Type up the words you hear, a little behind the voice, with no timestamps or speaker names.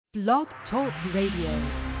Blog Talk Radio.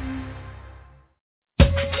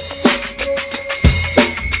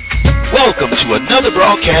 Welcome to another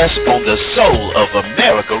broadcast on the Soul of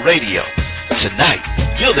America Radio. Tonight,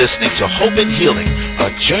 you're listening to Hope and Healing,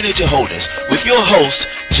 a journey to wholeness with your host,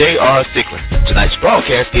 J.R. Thicklin. Tonight's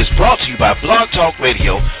broadcast is brought to you by Blog Talk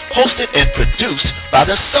Radio, hosted and produced by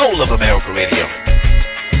the Soul of America Radio.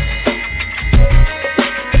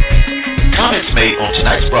 Comments made on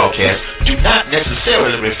tonight's broadcast do not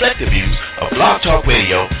necessarily reflect the views of Blog Talk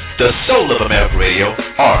Radio, the Soul of America Radio,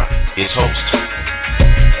 or its host.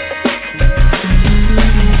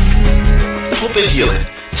 Hope and Healing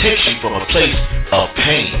takes you from a place of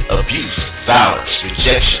pain, abuse, violence,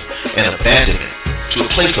 rejection, and abandonment to a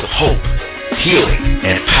place of hope, healing,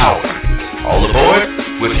 and power. All aboard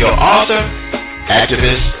with your author,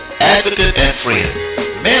 activist, advocate, and friend,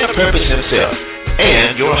 man of purpose himself,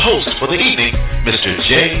 and your host for the evening, Mr.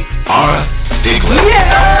 J.R. Thicklin.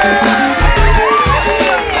 Yeah!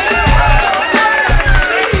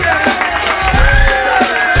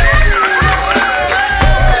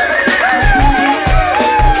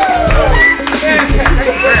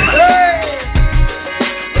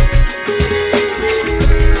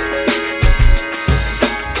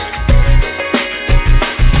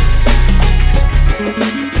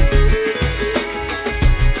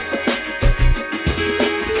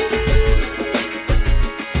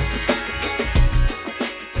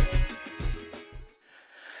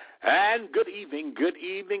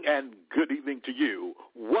 Good evening to you.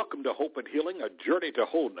 Welcome to Hope and Healing, a journey to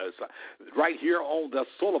wholeness, right here on the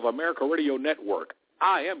Soul of America Radio Network.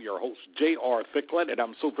 I am your host, J.R. Thicklin, and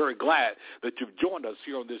I'm so very glad that you've joined us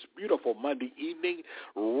here on this beautiful Monday evening,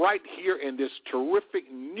 right here in this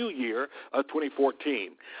terrific new year of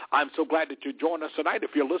 2014. I'm so glad that you joined us tonight.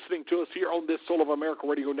 If you're listening to us here on this Soul of America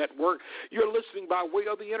Radio Network, you're listening by way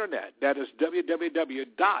of the Internet. That is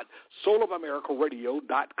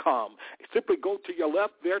www.soulofamericaradio.com. Simply go to your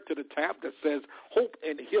left there to the tab that says Hope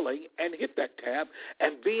and Healing and hit that tab,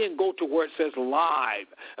 and then go to where it says Live.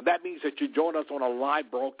 And that means that you join us on a live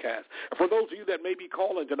broadcast. And for those of you that may be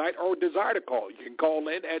calling tonight or desire to call, you can call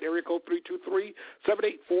in at area code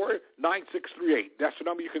 323-784-9638. That's the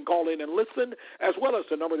number you can call in and listen, as well as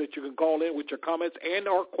the number that you can call in with your comments and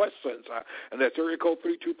or questions. And that's area code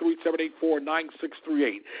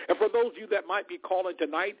 323-784-9638. And for those of you that might be calling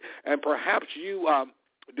tonight and perhaps you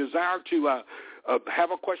desire to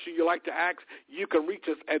have a question you'd like to ask, you can reach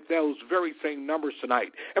us at those very same numbers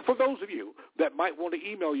tonight. And for those of you that might want to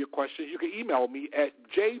email your questions, you can email me at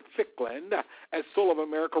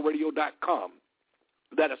jthicklin@soulofamericaradio.com.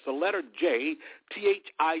 That is the letter J,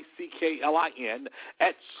 Thicklin,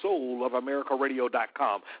 at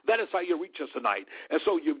soulofamericaradio.com. That is how you reach us tonight. And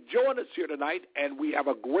so you've joined us here tonight, and we have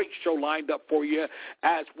a great show lined up for you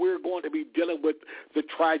as we're going to be dealing with the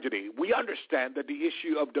tragedy. We understand that the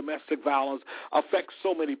issue of domestic violence affects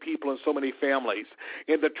so many people and so many families.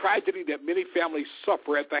 And the tragedy that many families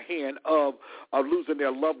suffer at the hand of losing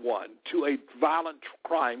their loved one to a violent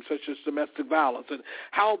crime such as domestic violence, and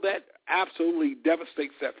how that absolutely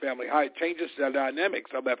devastates that family, how it changes the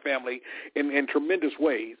dynamics of that family in tremendous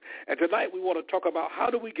ways. And tonight we want to talk about how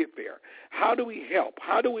do we get there? How do we help?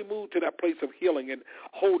 How do we move to that place of healing and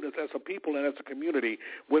wholeness as a people and as a community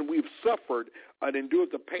when we've suffered and endured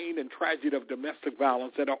the pain and tragedy of domestic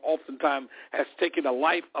violence that oftentimes has taken the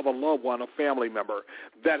life of a loved one, a family member?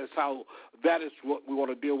 That is what we want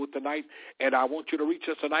to deal with tonight. And I want you to reach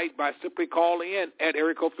us tonight by simply calling in at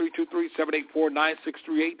area code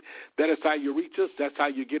 323-784-9638. That is how you reach us. That's how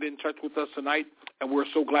you get in touch with us tonight. And we're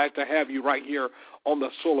so glad to have you right here on the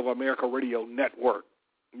Soul of America Radio Network.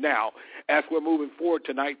 Now, as we're moving forward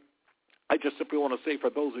tonight, I just simply want to say for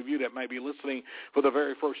those of you that might be listening for the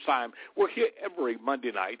very first time, we're here every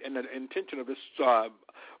Monday night, and the intention of this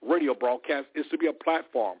radio broadcast is to be a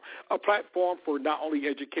platform for not only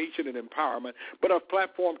education and empowerment, but a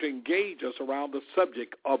platform to engage us around the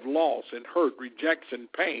subject of loss and hurt, rejection,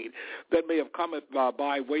 pain that may have come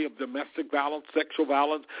by way of domestic violence, sexual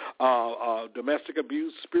violence, domestic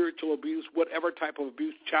abuse, spiritual abuse, whatever type of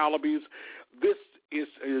abuse, child abuse. This is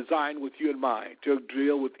designed with you in mind to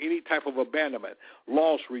deal with any type of abandonment,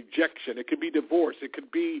 loss, rejection. It could be divorce. It could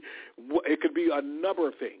be a number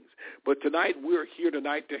of things. But tonight, we're here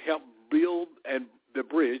tonight to help build the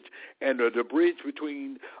bridge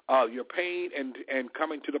between your pain and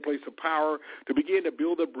coming to the place of power, to begin to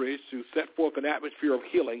build a bridge to set forth an atmosphere of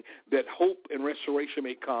healing that hope and restoration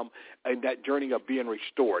may come in that journey of being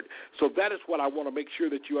restored. So that is what I want to make sure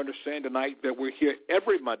that you understand tonight, that we're here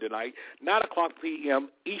every Monday night, 9 o'clock p.m.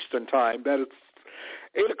 Eastern Time. That is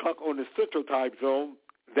 8 o'clock on the Central Time Zone.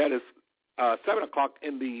 That is 7 o'clock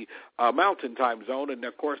in the Mountain Time Zone, and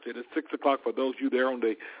of course it is 6 o'clock for those of you there on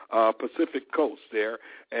the Pacific Coast there,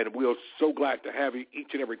 and we're so glad to have you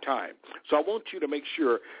each and every time. So I want you to make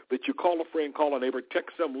sure that you call a friend, call a neighbor,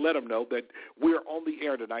 text them, let them know that we're on the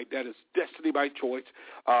air tonight. That is Destiny by Choice.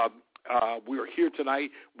 We're here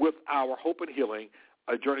tonight with our Hope and Healing,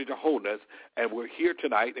 A Journey to Wholeness, and we're here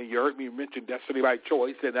tonight, and you heard me mention Destiny by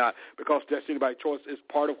Choice, and because Destiny by Choice is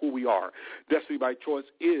part of who we are. Destiny by Choice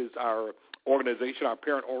is our organization, our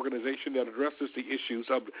parent organization that addresses the issues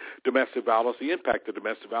of domestic violence, the impact of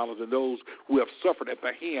domestic violence, and those who have suffered at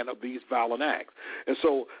the hand of these violent acts. And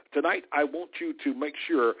so tonight I want you to make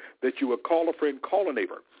sure that you will call a friend, call a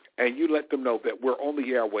neighbor, and you let them know that we're on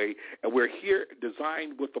the airway, and we're here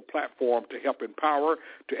designed with a platform to help empower,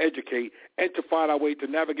 to educate, and to find our way to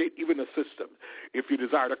navigate even the system. If you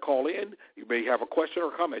desire to call in, you may have a question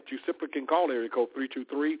or comment. You simply can call area code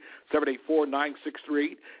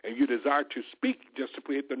 323-784-9638, and you desire to speak, just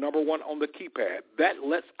simply hit the number 1 on the keypad. That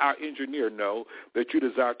lets our engineer know that you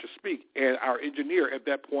desire to speak, and our engineer at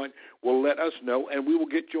that point will let us know, and we will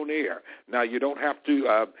get you on the air. Now, you don't have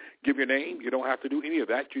to give your name. You don't have to do any of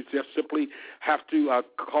that. You just simply have to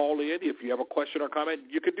call in. If you have a question or comment,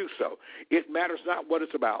 you can do so. It matters not what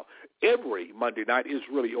it's about. Every Monday night is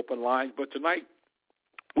really open lines, but tonight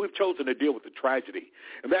we've chosen to deal with the tragedy,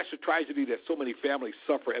 and that's the tragedy that so many families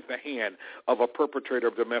suffer at the hand of a perpetrator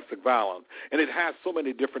of domestic violence. And it has so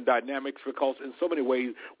many different dynamics because in so many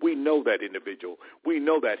ways we know that individual. We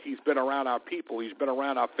know that he's been around our people. He's been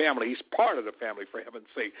around our family. He's part of the family, for heaven's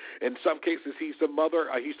sake. In some cases, he's the mother,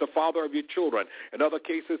 he's the father of your children. In other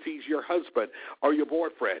cases, he's your husband or your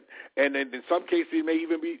boyfriend. And in some cases, she may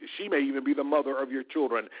even be the mother of your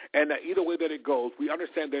children. And either way that it goes, we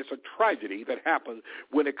understand there's a tragedy that happens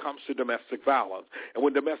when it comes to domestic violence. And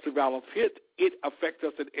when domestic violence hits, it affects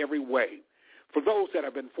us in every way. For those that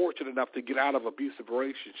have been fortunate enough to get out of abusive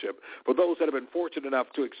relationship, for those that have been fortunate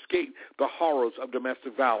enough to escape the horrors of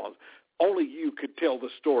domestic violence, only you could tell the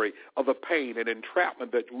story of the pain and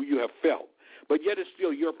entrapment that you have felt. But yet it's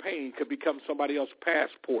still your pain could become somebody else's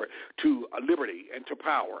passport to liberty and to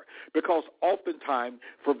power. Because oftentimes,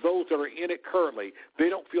 for those that are in it currently, they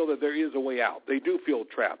don't feel that there is a way out. They do feel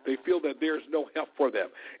trapped. They feel that there's no help for them.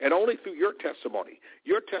 And only through your testimony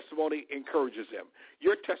encourages them.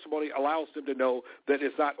 Your testimony allows them to know that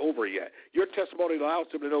it's not over yet. Your testimony allows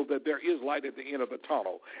them to know that there is light at the end of the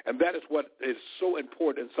tunnel. And that is what is so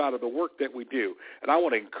important inside of the work that we do. And I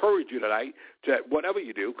want to encourage you tonight to, whatever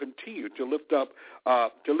you do, continue to lift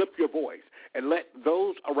your voice and let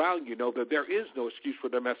those around you know that there is no excuse for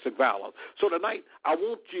domestic violence. So tonight, I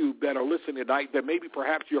want you that are listening tonight that maybe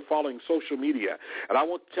perhaps you're following social media, and I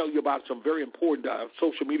want to tell you about some very important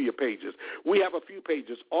social media pages. We have a few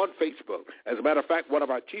pages on Facebook. As a matter of fact, one of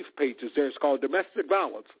our chief pages there is called Domestic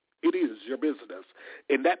Violence. It is your business.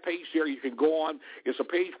 In that page there you can go on. It's a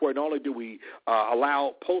page where not only do we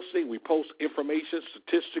allow posting, we post information,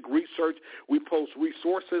 statistic research, we post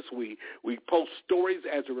resources, we post stories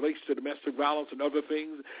as it relates to domestic violence and other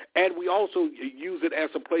things, and we also use it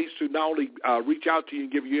as a place to not only reach out to you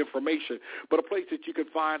and give you information, but a place that you can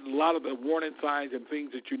find a lot of the warning signs and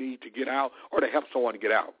things that you need to get out or to help someone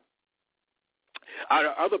get out.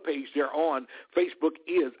 Our other page there on Facebook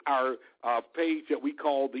is our page that we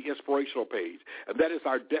call the inspirational page, and that is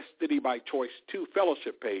our Destiny by Choice 2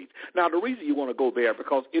 fellowship page. Now, the reason you want to go there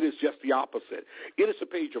because it is just the opposite. It is a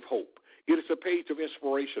page of hope. It is a page of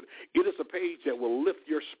inspiration. It is a page that will lift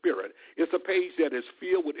your spirit. It's a page that is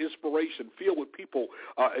filled with inspiration, filled with people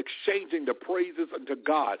exchanging the praises unto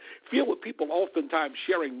God, filled with people oftentimes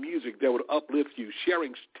sharing music that would uplift you,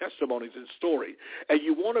 sharing testimonies and stories. And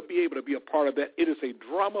you want to be able to be a part of that. It is a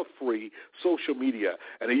drama-free social media,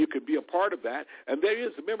 and you can be a part of that. And there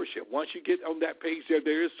is a membership. Once you get on that page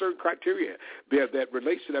there is certain criteria there that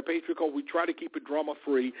relates to that page because we try to keep it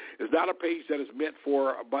drama-free. It's not a page that is meant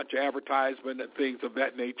for a bunch of advertising and things of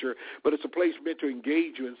that nature, but it's a place meant to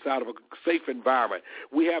engage you inside of a safe environment.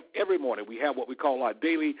 We have every morning, we have what we call our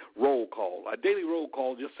daily roll call. Our daily roll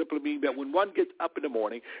call just simply means that when one gets up in the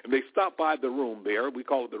morning and they stop by the room there, we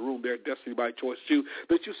call it the room there, Destiny by Choice 2,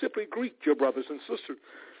 that you simply greet your brothers and sisters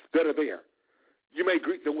that are there. You may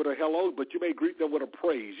greet them with a hello, but you may greet them with a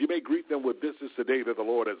praise. You may greet them with, this is the day that the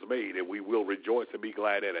Lord has made, and we will rejoice and be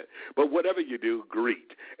glad in it. But whatever you do,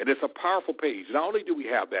 greet. And it's a powerful page. Not only do we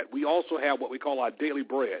have that, we also have what we call our daily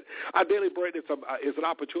bread. Our daily bread is an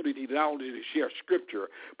opportunity not only to share Scripture,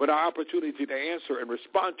 but our opportunity to answer and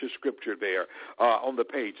respond to Scripture there on the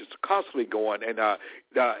page. It's constantly going, and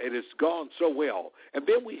it has gone so well. And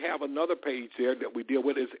then we have another page there that we deal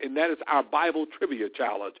with, and that is our Bible Trivia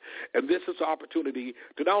Challenge. And this is an opportunity opportunity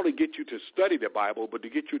to not only get you to study the Bible, but to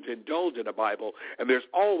get you to indulge in the Bible. And there's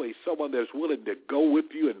always someone that's willing to go with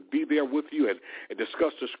you and be there with you and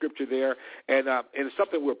discuss the scripture there. And it's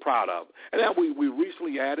something we're proud of. And now we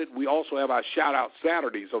recently added, we also have our Shout-Out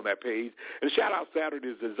Saturdays on that page. And Shout-Out Saturday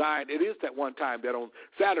is designed, it is that one time that on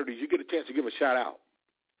Saturdays you get a chance to give a shout-out.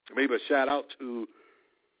 Maybe a shout-out to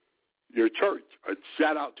your church, a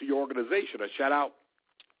shout-out to your organization, a shout-out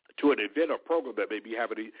to an event or program that may be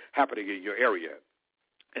happening in your area.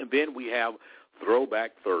 And then we have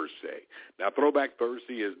Throwback Thursday. Now, Throwback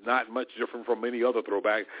Thursday is not much different from any other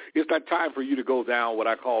throwback. It's that time for you to go down what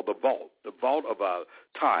I call the vault of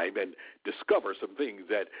time, and discover some things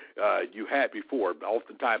that you had before.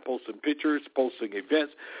 Oftentimes posting pictures, posting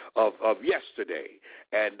events of yesterday.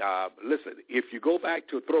 And listen, if you go back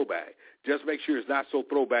to a throwback, just make sure it's not so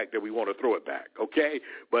throwback that we want to throw it back, okay?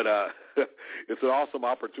 But it's an awesome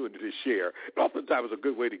opportunity to share. And oftentimes it's a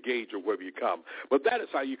good way to gauge wherever you come. But that is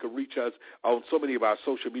how you can reach us on so many of our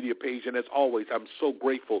social media pages. And as always, I'm so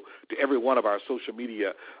grateful to every one of our social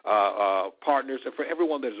media partners and for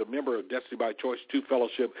everyone that is a member of Destiny by Choice 2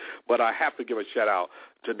 Fellowship. But I have to give a shout-out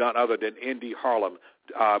to none other than Indy Harlem,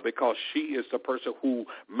 because she is the person who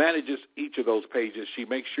manages each of those pages. She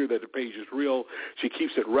makes sure that the page is real. She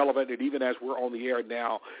keeps it relevant, and even as we're on the air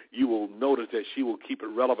now, you will notice that she will keep it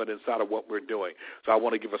relevant inside of what we're doing. So I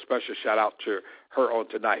want to give a special shout-out to her on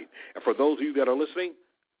tonight. And for those of you that are listening,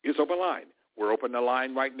 it's open line. We're opening the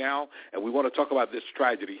line right now, and we want to talk about this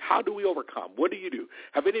tragedy. How do we overcome? What do you do?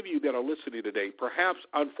 Have any of you that are listening today, perhaps,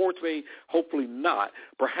 unfortunately, hopefully not,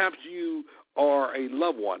 perhaps you are a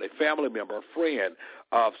loved one, a family member, a friend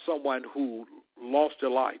of someone who lost their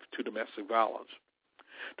life to domestic violence.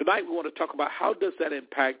 Tonight we want to talk about how does that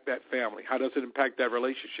impact that family? How does it impact that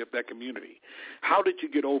relationship, that community? How did you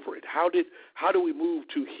get over it? How do we move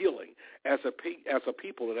to healing as a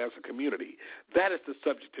people and as a community? That is the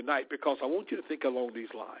subject tonight, because I want you to think along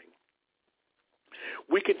these lines.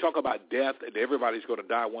 We can talk about death, and everybody's going to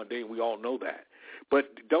die one day, and we all know that.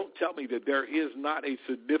 But don't tell me that there is not a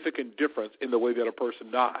significant difference in the way that a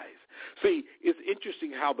person dies. See, it's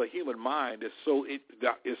interesting how the human mind is so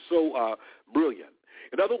brilliant.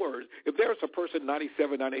 In other words, if there's a person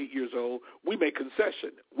 97, 98 years old, we make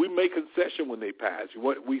concession. We make concession when they pass.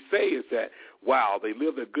 What we say is that, wow, they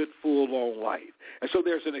lived a good, full, long life. And so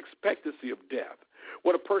there's an expectancy of death.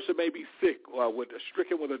 When a person may be sick,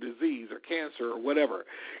 stricken with a disease or cancer or whatever,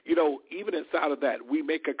 even inside of that, we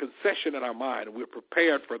make a concession in our mind, and we're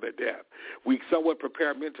prepared for their death. We somewhat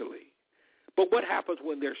prepare mentally. But what happens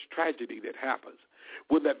when there's tragedy that happens?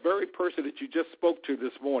 When that very person that you just spoke to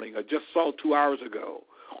this morning or just saw 2 hours ago,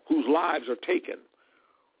 whose lives are taken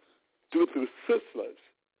due to senseless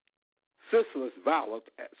violence,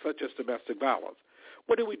 such as domestic violence,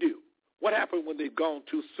 what do we do? What happens when they've gone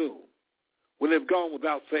too soon? When they've gone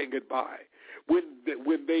without saying goodbye, when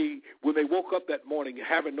they woke up that morning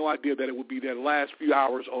having no idea that it would be their last few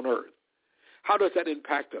hours on earth. How does that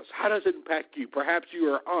impact us? How does it impact you? Perhaps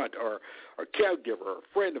you are an aunt or a caregiver or a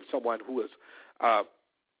friend of someone who has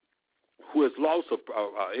lost an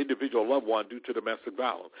individual loved one due to domestic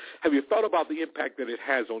violence. Have you thought about the impact that it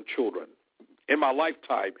has on children? In my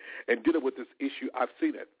lifetime and dealing with this issue, I've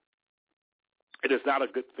seen it. It is not a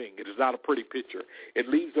good thing. It is not a pretty picture. It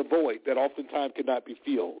leaves a void that oftentimes cannot be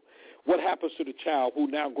filled. What happens to the child who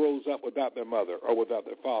now grows up without their mother or without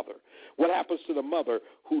their father? What happens to the mother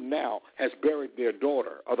who now has buried their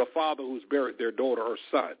daughter, or the father who's buried their daughter or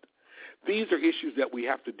son? These are issues that we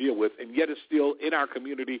have to deal with, and yet it's still in our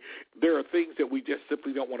community. There are things that we just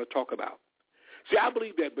simply don't want to talk about. See, I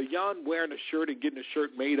believe that beyond wearing a shirt and getting a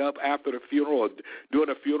shirt made up after the funeral or doing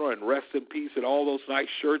a funeral and rest in peace and all those nice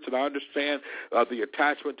shirts, and I understand the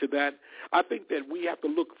attachment to that, I think that we have to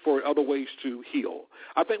look for other ways to heal.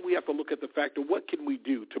 I think we have to look at the fact of what can we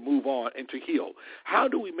do to move on and to heal. How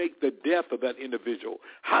do we make the death of that individual?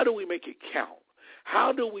 How do we make it count?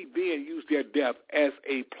 How do we then use their death as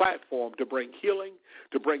a platform to bring healing,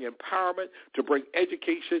 to bring empowerment, to bring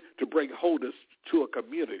education, to bring wholeness to a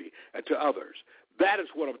community and to others? That is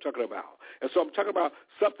what I'm talking about. And so I'm talking about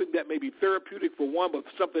something that may be therapeutic for one, but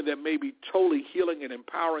something that may be totally healing and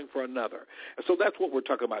empowering for another. And so that's what we're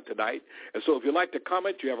talking about tonight. And so if you'd like to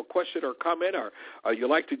comment, you have a question or comment, or you'd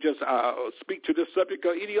like to just speak to this subject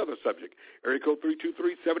or any other subject, area code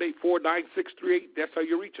 323-784-9638. That's how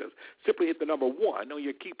you reach us. Simply hit the number 1 on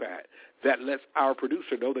your keypad. That lets our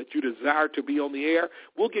producer know that you desire to be on the air.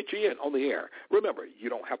 We'll get you in on the air. Remember, you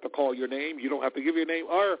don't have to call your name. You don't have to give your name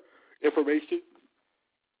or information.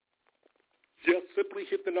 just simply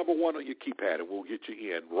hit the number 1 on your keypad, and we'll get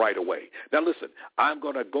you in right away. Now, listen, I'm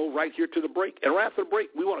going to go right here to the break, and right after the break,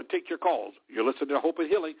 we want to take your calls. You're listening to Hope and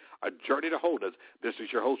Healing, a journey to wholeness. This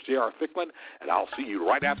is your host, J.R. Thicklin, and I'll see you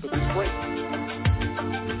right after this break.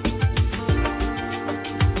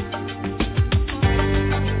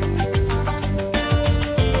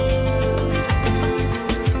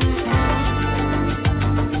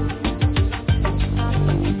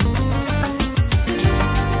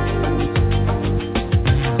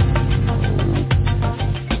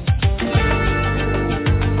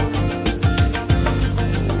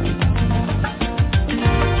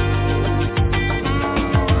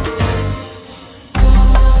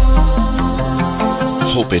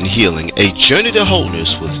 Hope and Healing, a journey to wholeness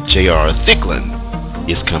with J.R. Thicklin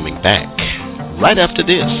is coming back right after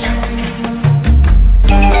this.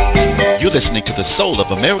 You're listening to the Soul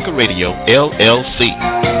of America Radio, LLC.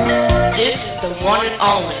 This is the one and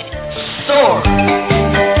only Soar.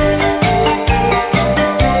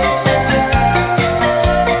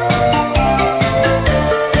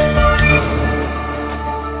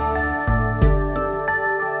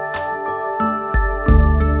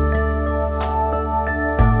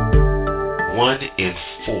 In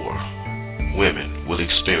 4 women will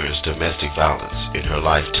experience domestic violence in her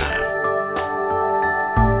lifetime.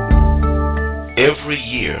 Every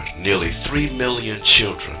year, nearly 3 million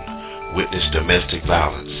children witness domestic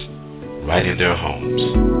violence right in their homes.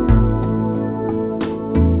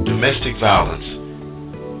 Domestic violence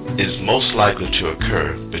is most likely to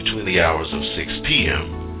occur between the hours of 6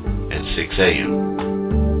 p.m. and 6 a.m.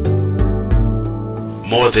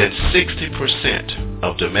 More than 60%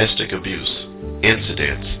 of domestic abuse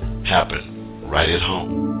incidents happen right at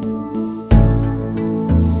home.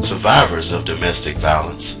 Survivors of domestic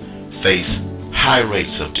violence face high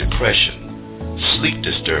rates of depression, sleep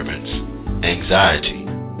disturbance, anxiety,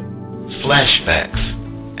 flashbacks,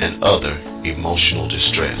 and other emotional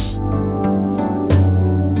distress.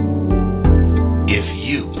 If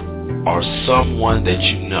you or someone that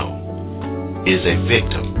you know is a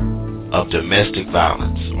victim of domestic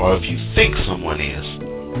violence, or if you think someone is,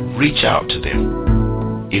 reach out to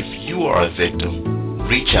them. If you are a victim,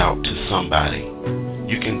 reach out to somebody.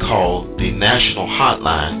 You can call the national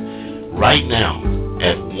hotline right now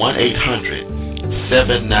at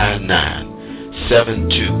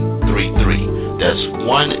 1-800-799-7233. That's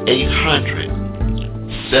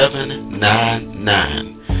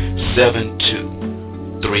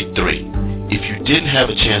 1-800-799-7233. If you didn't have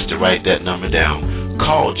a chance to write that number down,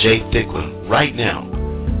 call J. Thicklin right now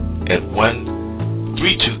at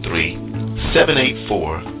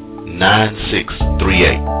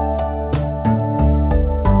 1-323-784-9638.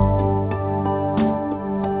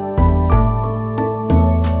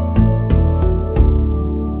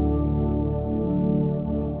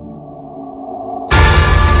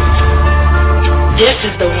 This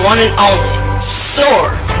is the one and only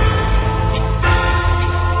Soar.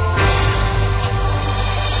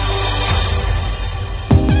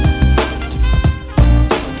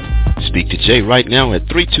 Speak to Jay right now at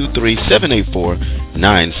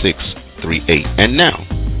 323-784-9638. And now,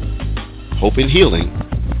 Hope and Healing,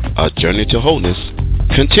 a journey to wholeness,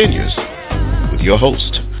 continues with your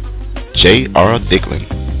host, J.R. Thicklin.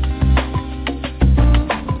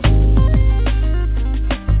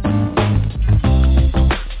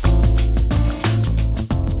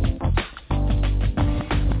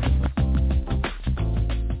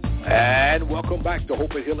 And welcome back to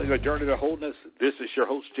Hope and Healing, a journey to wholeness. This is your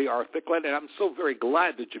host, J.R. Thicklin, and I'm so very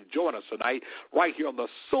glad that you've joined us tonight right here on the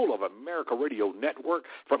Soul of America Radio Network.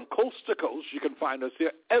 From coast to coast, you can find us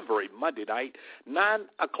here every Monday night, 9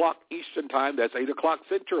 o'clock Eastern Time. That's 8 o'clock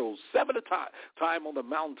Central, 7 time on the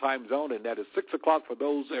Mountain Time Zone, and that is 6 o'clock for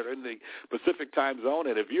those that are in the Pacific Time Zone.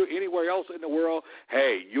 And if you're anywhere else in the world,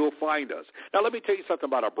 hey, you'll find us. Now, let me tell you something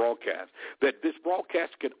about our broadcast, that this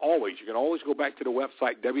broadcast you can always go back to the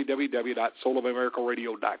website,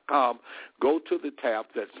 www.soulofamerica.radio.com, go to the tab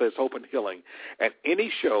that says Hope and Healing, and any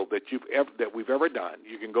show that we've ever done,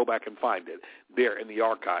 you can go back and find it there in the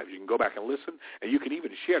archives. You can go back and listen, and you can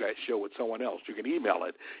even share that show with someone else. You can email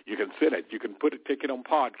it, you can send it, you can take it on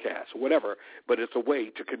podcasts, whatever, but it's a way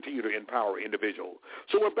to continue to empower individuals.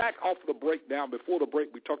 So we're back off the break now. Before the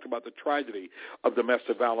break, we talked about the tragedy of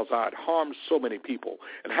domestic violence, how it harms so many people,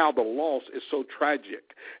 and how the loss is so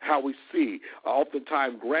tragic, how we see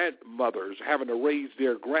oftentimes grandmothers having to raise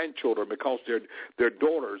their grandchildren because their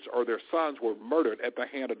daughters or their sons were murdered at the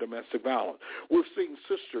hand of domestic violence. We're seeing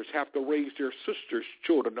sisters have to raise their sisters'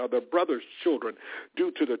 children or their brothers' children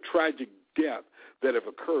due to the tragic death that have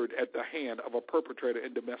occurred at the hand of a perpetrator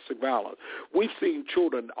in domestic violence. We've seen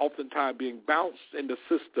children oftentimes being bounced in the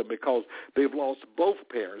system because they've lost both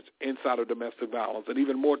parents inside of domestic violence, and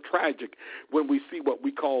even more tragic when we see what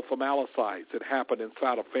we call familicides that happen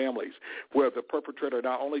inside of families, where the perpetrator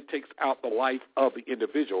not only takes out the life of the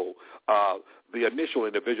individual, the initial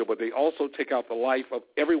individual, but they also take out the life of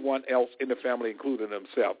everyone else in the family, including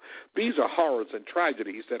themselves. These are horrors and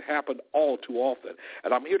tragedies that happen all too often.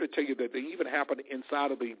 And I'm here to tell you that they even happen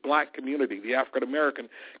inside of the black community, the African-American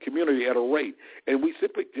community at a rate. And we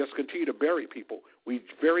simply just continue to bury people. We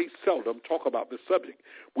very seldom talk about this subject.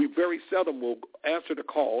 We very seldom will answer the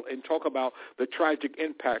call and talk about the tragic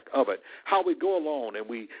impact of it, how we go along and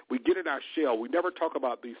we get in our shell. We never talk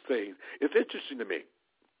about these things. It's interesting to me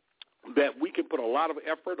that we can put a lot of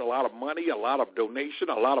effort, a lot of money, a lot of donation,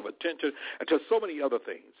 a lot of attention to so many other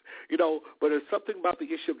things, but there's something about the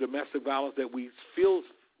issue of domestic violence that we feel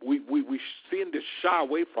we seem to shy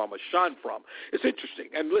away from or shun from. It's interesting.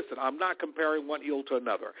 And listen, I'm not comparing one ill to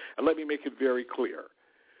another. And let me make it very clear.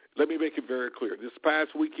 This past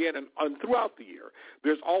weekend and throughout the year,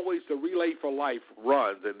 there's always the Relay for Life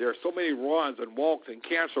runs, and there's so many runs and walks and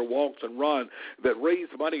cancer walks and runs that raise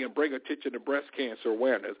money and bring attention to breast cancer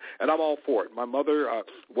awareness, and I'm all for it. My mother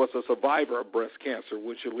was a survivor of breast cancer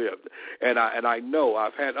when she lived, and I know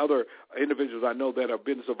I've had other individuals I know that have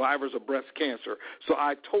been survivors of breast cancer, so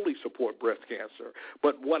I totally support breast cancer.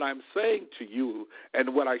 But what I'm saying to you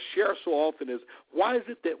and what I share so often is, why is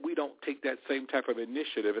it that we don't take that same type of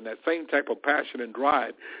initiative and that same type of passion and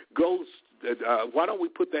drive why don't we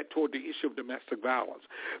put that toward the issue of domestic violence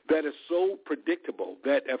that is so predictable,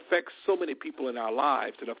 that affects so many people in our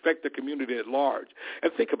lives and affect the community at large?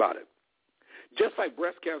 And think about it. Just like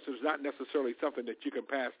breast cancer is not necessarily something that you can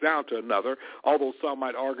pass down to another, although some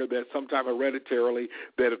might argue that sometime hereditarily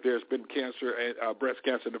that if there's been breast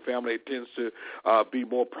cancer in the family, it tends to be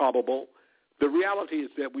more probable. The reality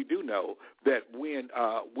is that we do know that when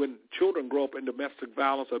children grow up in domestic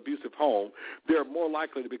violence or abusive home, they're more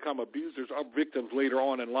likely to become abusers or victims later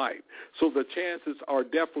on in life. So the chances are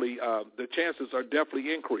definitely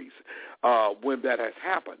increased when that has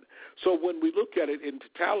happened. So when we look at it in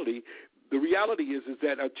totality, the reality is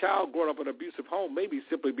that a child growing up in an abusive home may be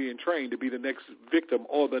simply being trained to be the next victim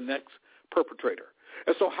or the next perpetrator.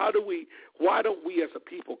 And so why don't we as a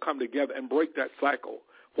people come together and break that cycle?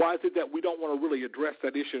 Why is it that we don't want to really address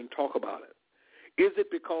that issue and talk about it? Is it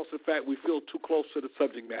because of the fact we feel too close to the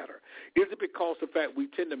subject matter? Is it because of the fact we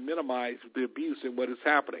tend to minimize the abuse and what is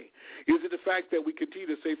happening? Is it the fact that we continue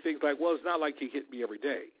to say things like, well, it's not like he hit me every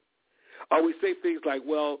day? Or we say things like,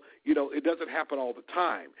 well, it doesn't happen all the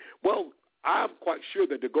time. Well, I'm quite sure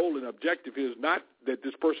that the goal and objective is not that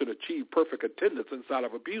this person achieve perfect attendance inside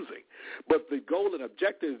of abusing, but the goal and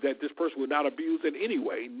objective is that this person will not abuse in any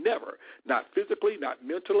way, never, not physically, not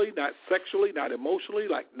mentally, not sexually, not emotionally,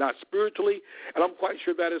 not spiritually, and I'm quite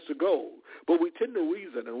sure that is the goal. But we tend to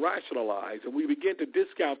reason and rationalize, and we begin to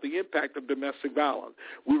discount the impact of domestic violence.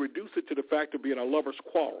 We reduce it to the fact of being a lover's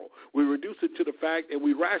quarrel. We reduce it to the fact, and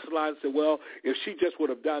we rationalize and say, well, if she just would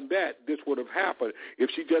have done that, this would have happened. If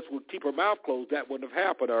she just would keep her mouth closed, that wouldn't have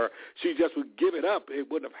happened. Or she just would give it up, it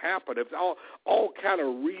wouldn't have happened. It's all kind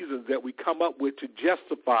of reasons that we come up with to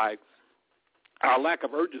justify our lack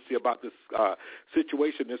of urgency about this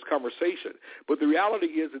situation, this conversation. But the reality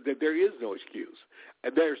is that there is no excuse.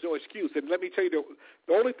 And there's no excuse. And let me tell you,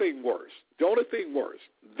 the only thing worse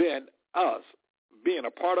than us being a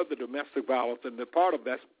part of the domestic violence and the part of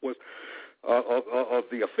that was of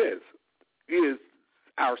the offense is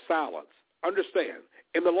our silence. Understand,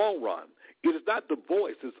 in the long run, it is not the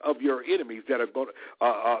voices of your enemies that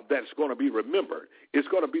are that's going to be remembered. It's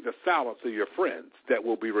going to be the silence of your friends that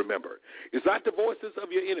will be remembered. It's not the voices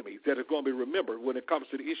of your enemies that are going to be remembered when it comes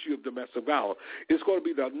to the issue of domestic violence. It's going to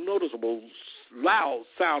be the noticeable, loud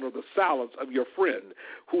sound of the silence of your friend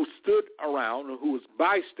who stood around, who was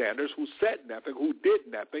bystanders, who said nothing, who did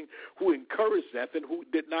nothing, who encouraged nothing, who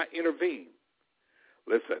did not intervene.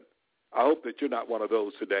 Listen, I hope that you're not one of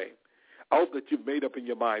those today. I hope that you've made up in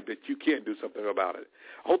your mind that you can do something about it.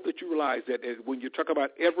 I hope that you realize that when you talk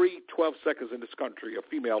about every 12 seconds in this country, a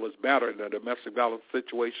female is battered in a domestic violence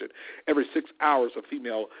situation. Every 6 hours, a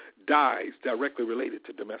female dies directly related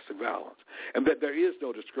to domestic violence, and that there is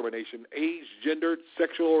no discrimination, age, gender,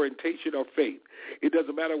 sexual orientation, or faith. It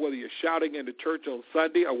doesn't matter whether you're shouting in the church on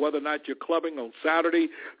Sunday or whether or not you're clubbing on Saturday.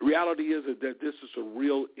 The reality is that this is a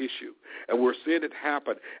real issue, and we're seeing it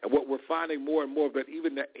happen. And what we're finding more and more, that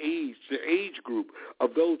even the age, the age group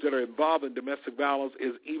of those that are involved in domestic violence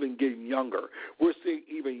is even getting younger. We're seeing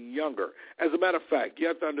even younger. As a matter of fact, you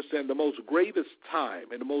have to understand the most gravest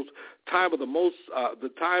time and the time of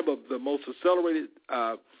the most accelerated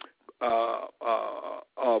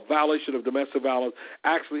violation of domestic violence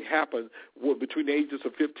actually happened between the ages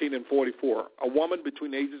of 15 and 44. A woman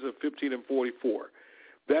between the ages of 15 and 44.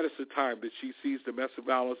 That is the time that she sees domestic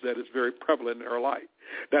violence that is very prevalent in her life.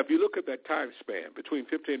 Now, if you look at that time span between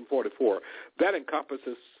 15 and 44, that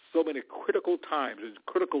encompasses so many critical times and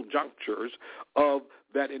critical junctures of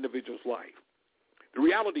that individual's life. The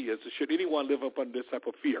reality is, should anyone live up under this type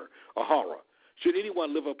of fear or horror? Should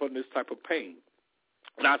anyone live up under this type of pain?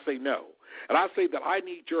 And I say no. And I say that I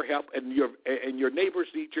need your help, and your neighbors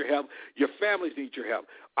need your help. Your families need your help.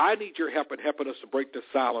 I need your help in helping us to break the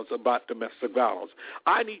silence about domestic violence.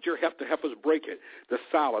 I need your help to help us break it, the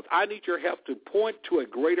silence. I need your help to point to a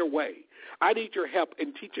greater way. I need your help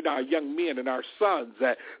in teaching our young men and our sons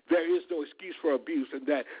that there is no excuse for abuse, and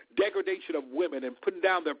that degradation of women and putting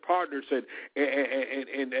down their partners and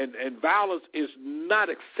violence is not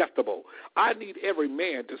acceptable. I need every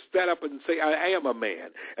man to stand up and say, I am a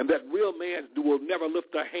man, and that real men will never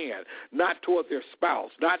lift a hand, not toward their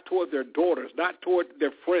spouse, not toward their daughters, not toward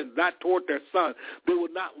their friends, not toward their sons. They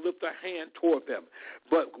will not lift a hand toward them.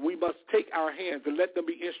 But we must take our hands and let them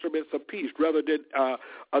be instruments of peace rather than a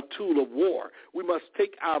tool of war. We must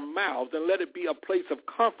take our mouths and let it be a place of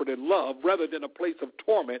comfort and love rather than a place of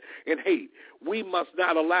torment and hate. We must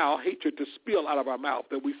not allow hatred to spill out of our mouth,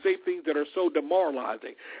 that we say things that are so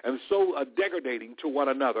demoralizing and so degrading to one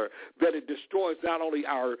another that it destroys not only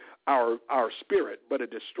our spirit, but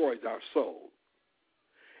it destroys our soul.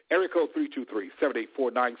 Area code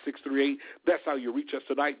 323-784-9638. That's how you reach us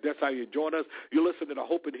tonight. That's how you join us. You're listening to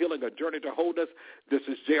Hope and Healing, A Journey to Wholeness. This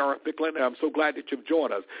is J.R. Thicklin, and I'm so glad that you've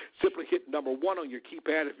joined us. Simply hit number 1 on your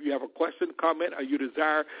keypad if you have a question, comment, or you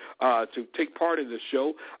desire to take part in this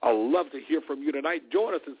show. I'd love to hear from you tonight.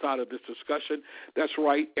 Join us inside of this discussion. That's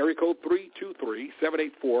right, area code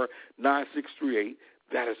 323-784-9638.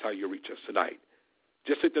 That is how you reach us tonight.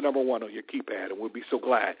 Just hit the number 1 on your keypad, and we'll be so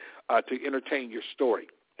glad to entertain your story.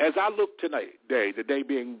 As I look tonight, the day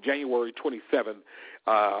being January 27,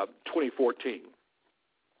 2014,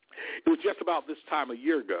 it was just about this time a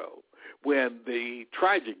year ago when the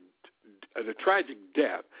tragic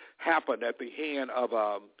death happened at the hand of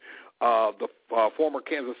the former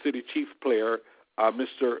Kansas City Chiefs player,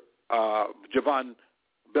 Mr. Javon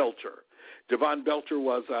Belcher. Javon Belcher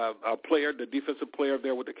was a player, the defensive player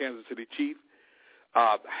there with the Kansas City Chiefs.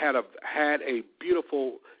 Had a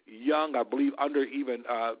beautiful young, I believe, under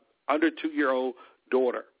 2-year-old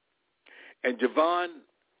daughter, and Javon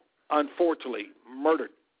unfortunately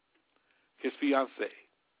murdered his fiancée.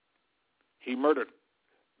 He murdered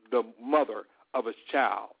the mother of his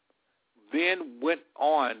child, then went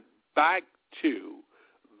on back to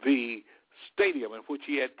the stadium in which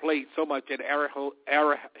he had played so much at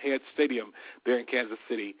Arrowhead Stadium there in Kansas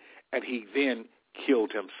City, and he then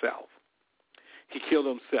killed himself. He killed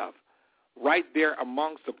himself right there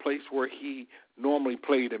amongst the place where he normally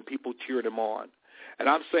played and people cheered him on. And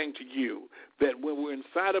I'm saying to you that when we're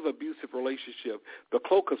inside of an abusive relationship, the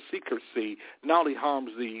cloak of secrecy not only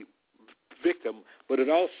harms the victim, but it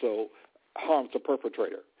also harms the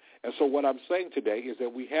perpetrator. And so what I'm saying today is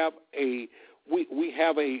that we have a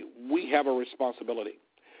responsibility.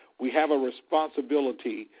 We have a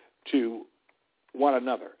responsibility to one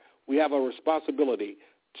another. We have a responsibility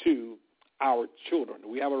to our children.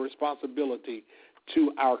 We have a responsibility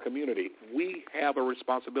to our community. We have a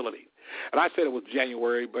responsibility. And I said it was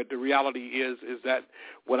January, but the reality is that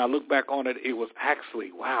when I look back on it, it was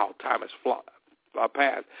actually, wow, time has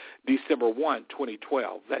passed, December 1,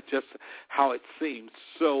 2012. That's just how it seems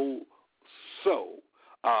so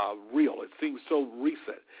real. It seems so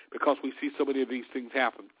recent because we see so many of these things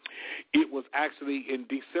happen. It was actually in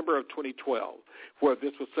December of 2012 where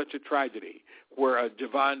this was such a tragedy, where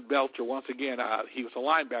Javon Belcher, once again, he was a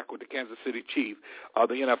linebacker with the Kansas City Chiefs,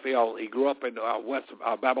 the NFL. He grew up in West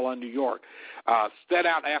Babylon, New York.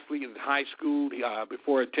 Standout athlete in high school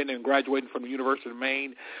before attending and graduating from the University of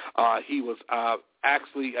Maine. He was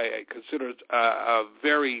actually considered a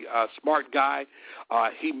very smart guy.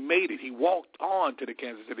 He made it. He walked on to the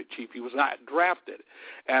Kansas City Chiefs. He was not drafted,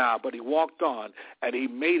 but he walked on, and he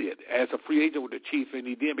made it as a free agent with the Chiefs, and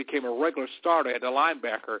he then became a regular starter at the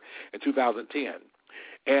linebacker in 2010.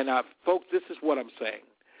 And, folks, this is what I'm saying.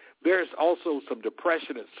 There's also some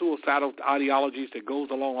depression and suicidal ideologies that goes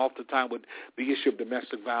along oftentimes with the issue of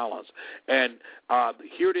domestic violence. And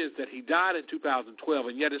here it is that he died in 2012,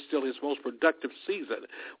 and yet it's still his most productive season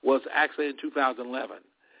was actually in 2011.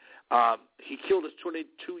 He killed his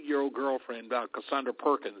 22-year-old girlfriend, Cassandra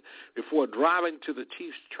Perkins, before driving to the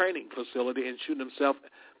Chiefs training facility and shooting himself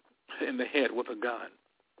in the head with a gun.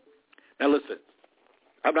 Now listen,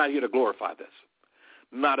 I'm not here to glorify this.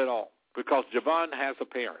 Not at all. Because Javon has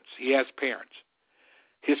parents. He has parents.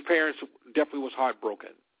 His parents definitely was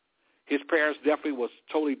heartbroken. His parents definitely was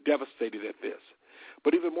totally devastated at this.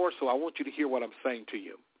 But even more so, I want you to hear what I'm saying to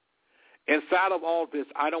you. Inside of all this,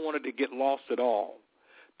 I don't want it to get lost at all.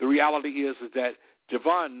 The reality is that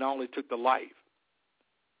Javon not only took the life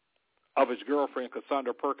of his girlfriend,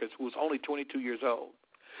 Cassandra Perkins, who was only 22 years old,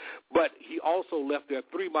 but he also left their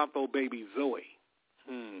 3-month-old baby, Zoe.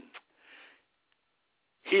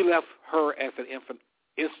 He left her as an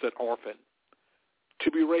instant orphan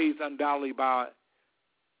to be raised undoubtedly by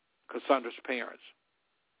Cassandra's parents.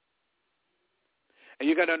 And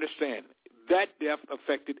you got to understand, that death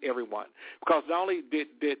affected everyone. Because not only did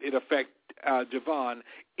it affect Javon,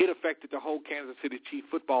 it affected the whole Kansas City Chief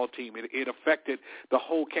football team. It affected the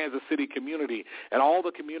whole Kansas City community and all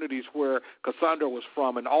the communities where Cassandra was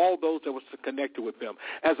from and all those that was connected with them.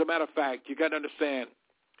 As a matter of fact, you got to understand,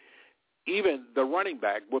 even the running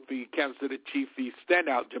back with the Kansas City Chiefs, the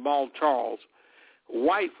standout Jamal Charles'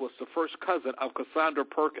 wife was the first cousin of Cassandra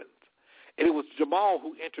Perkins. And it was Jamal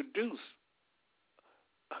who introduced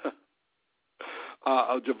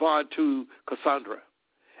Javon to Cassandra.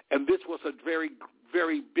 And this was a very,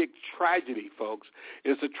 very big tragedy, folks.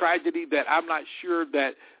 It's a tragedy that I'm not sure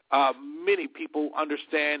that many people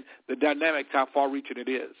understand the dynamics, how far-reaching it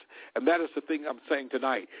is. And that is the thing I'm saying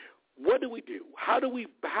tonight. What do we do? How do we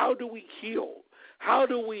heal? How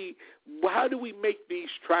do we make these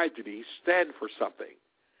tragedies stand for something?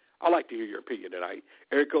 I'd like to hear your opinion tonight.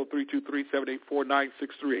 Area code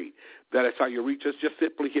 323-784-9638. That is how you reach us. Just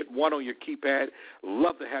simply hit 1 on your keypad.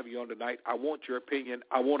 Love to have you on tonight. I want your opinion.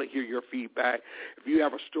 I want to hear your feedback. If you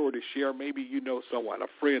have a story to share, maybe you know someone, a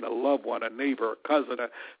friend, a loved one, a neighbor, a cousin, a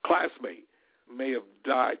classmate may have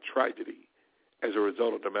died tragedy as a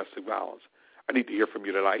result of domestic violence. I need to hear from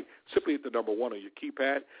you tonight. Simply hit the number 1 on your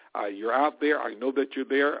keypad. You're out there. I know that you're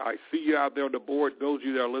there. I see you out there on the board. Those of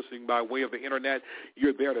you that are listening by way of the Internet,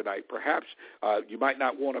 you're there tonight. Perhaps you might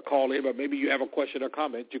not want to call in, but maybe you have a question or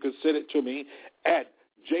comment. You can send it to me at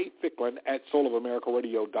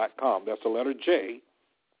jthicklin@soulofamerica.radio.com. That's the letter J,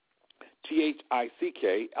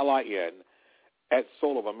 THICKLIN,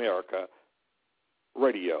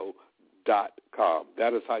 @soulofamerica.radio.com.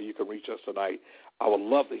 That is how you can reach us tonight. I would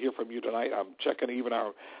love to hear from you tonight. I'm checking even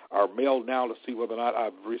our mail now to see whether or not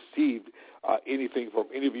I've received anything from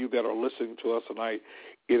any of you that are listening to us tonight.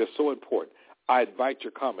 It is so important. I invite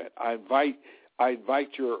your comment. I invite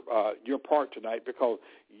your part tonight, because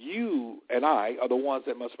you and I are the ones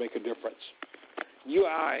that must make a difference. You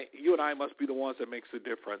and I must be the ones that makes a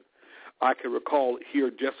difference. I can recall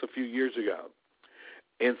here just a few years ago,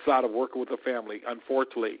 inside of working with a family,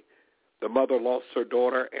 unfortunately, the mother lost her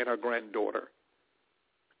daughter and her granddaughter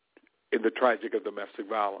in the tragic of domestic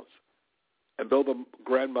violence. And though the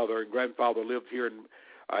grandmother and grandfather lived here in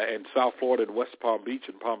South Florida in West Palm Beach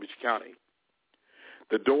in Palm Beach County,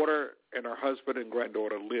 the daughter and her husband and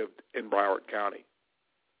granddaughter lived in Broward County.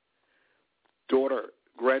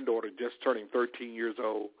 Granddaughter just turning 13 years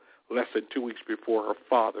old, less than 2 weeks before her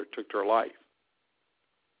father took her life.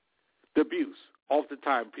 The abuse.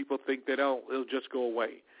 Oftentimes people think that it'll just go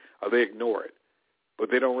away, or they ignore it. But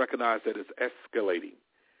they don't recognize that it's escalating.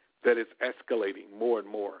 That it's escalating more and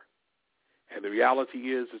more. And the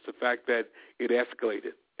reality is the fact that it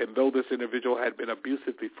escalated. And though this individual had been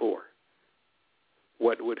abusive before,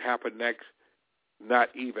 what would happen next,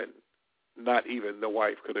 not even the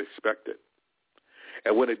wife could expect it.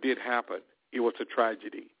 And when it did happen, it was a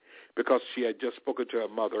tragedy, because she had just spoken to her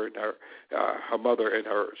mother and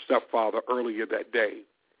her stepfather earlier that day,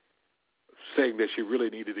 saying that she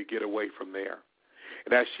really needed to get away from there.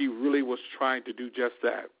 And as she really was trying to do just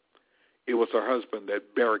that, it was her husband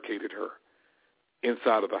that barricaded her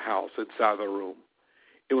inside of the house, inside of the room.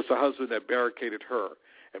 It was her husband that barricaded her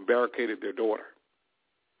and barricaded their daughter,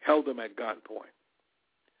 held them at gunpoint.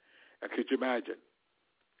 And could you imagine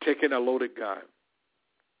taking a loaded gun,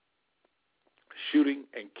 shooting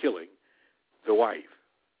and killing the wife,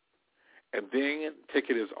 and then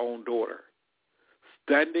taking his own daughter,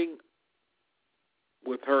 standing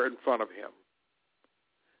with her in front of him,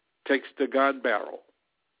 takes the gun barrel,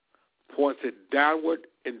 points it downward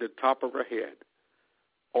in the top of her head,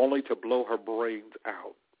 only to blow her brains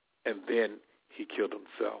out, and then he killed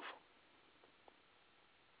himself.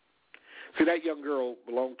 See, that young girl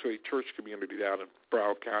belonged to a church community down in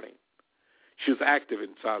Broward County. She was active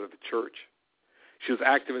inside of the church. She was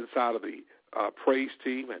active inside of the praise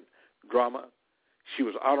team and drama. She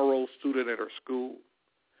was honor roll student at her school.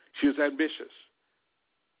 She was ambitious.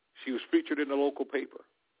 She was featured in the local paper.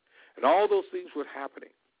 And all those things were happening.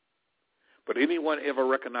 But anyone ever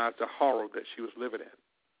recognize the horror that she was living in?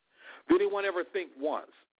 Did anyone ever think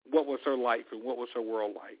once what was her life and what was her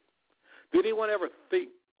world like? Did anyone ever think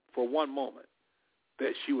for one moment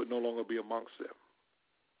that she would no longer be amongst them?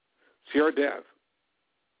 See, her death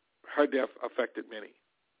affected many.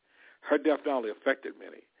 Her death not only affected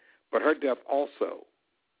many, but her death also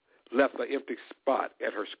left an empty spot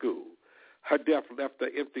at her school. Her death left the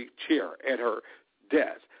empty chair at her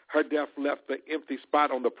desk. Her death left the empty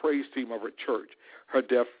spot on the praise team of her church. Her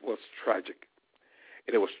death was tragic.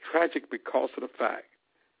 And it was tragic because of the fact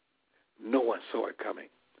no one saw it coming.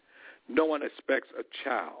 No one expects a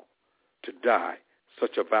child to die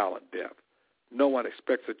such a violent death. No one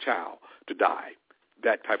expects a child to die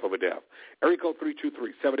that type of a death. Area code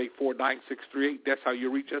 323-784-9638. That's how you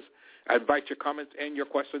reach us. I invite your comments and your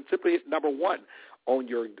questions. Simply hit number 1 on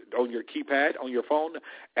your keypad on your phone,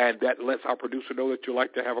 and that lets our producer know that you'd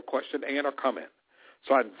like to have a question and a comment.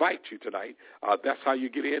 So I invite you tonight. That's how you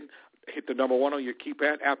get in. Hit the number 1 on your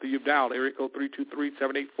keypad after you've dialed area code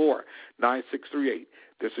 323-784-9638.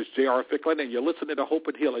 This is J.R. Thicklin, and you're listening to Hope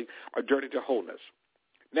and Healing, Our Journey to Wholeness.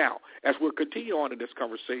 Now, as we'll continue on in this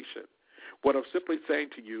conversation, what I'm simply saying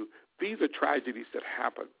to you, these are tragedies that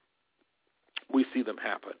happen. We see them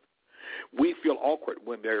happen. We feel awkward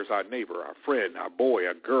when there's our neighbor, our friend, our boy,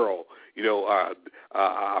 our girl,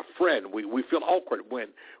 our friend. We feel awkward when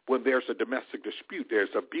there's a domestic dispute,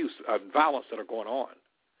 there's abuse and violence that are going on.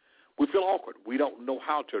 We feel awkward. We don't know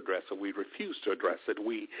how to address it. We refuse to address it.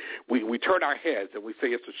 We turn our heads and we say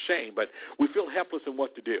it's a shame, but we feel helpless in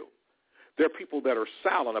what to do. There are people that are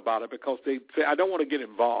silent about it because they say, I don't want to get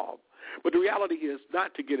involved. But the reality is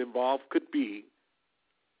not to get involved could be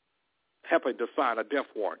helping to sign a death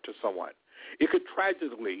warrant to someone. It could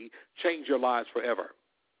tragically change your lives forever.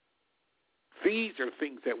 These are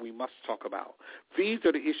things that we must talk about. These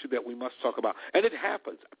are the issues that we must talk about. And it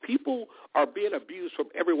happens. People are being abused from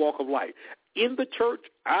every walk of life. In the church,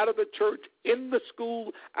 out of the church, in the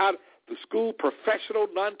school, out of the school, professional,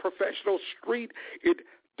 non-professional, street. It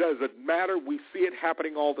doesn't matter. We see it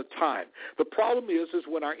happening all the time. The problem is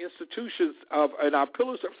when our institutions and our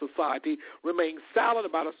pillars of society remain silent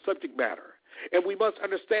about a subject matter. And we must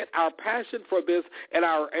understand our passion for this and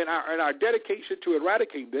our dedication to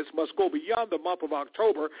eradicating this must go beyond the month of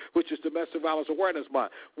October, which is Domestic Violence Awareness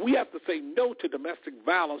Month. We have to say no to domestic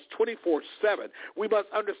violence 24/7. We must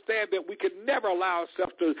understand that we can never allow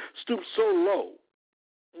ourselves to stoop so low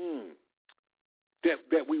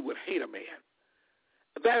that we would hate a man.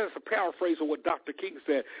 That is a paraphrase of what Dr. King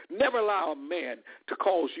said. Never allow a man to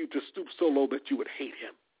cause you to stoop so low that you would hate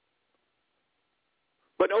him.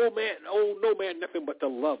 But no man, nothing but to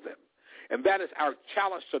love them. And that is our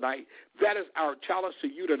challenge tonight. That is our challenge to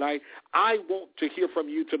you tonight. I want to hear from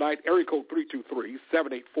you tonight. Area code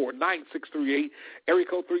 323-784-9638. Area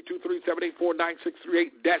code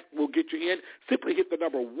 323-784-9638. That will get you in. Simply hit the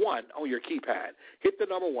number 1 on your keypad. Hit the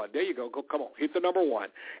number 1. There you go. Come on. Hit the number 1,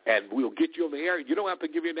 and we'll get you on the air. You don't have to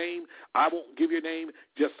give your name. I won't give your name.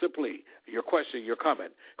 Just simply your question, your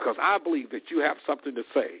comment, because I believe that you have something to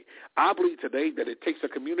say. I believe today that it takes a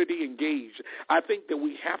community engaged. I think that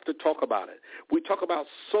we have to talk about it. We talk about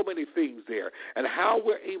so many things there and how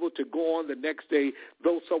we're able to go on the next day,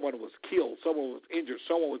 though someone was killed, someone was injured,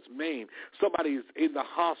 someone was maimed, somebody is in the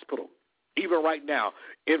hospital. Even right now,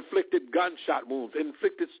 inflicted gunshot wounds,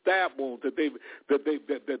 inflicted stab wounds that they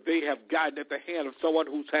have gotten at the hand of someone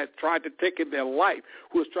who's had tried to take in their life,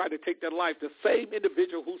 who has tried to take their life. The same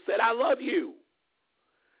individual who said, "I love you."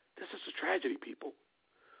 This is a tragedy, people.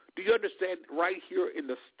 Do you understand right here in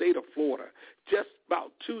the state of Florida, just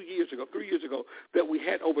about 3 years ago, that we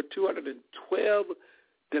had over 212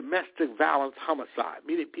 domestic violence homicide,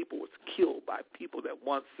 meaning people was killed by people that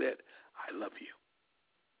once said, "I love you."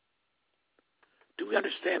 Do we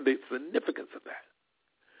understand the significance of that?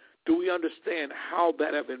 Do we understand how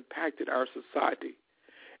that have impacted our society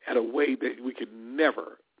in a way that we could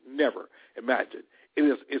never imagine?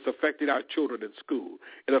 It's affected our children in school.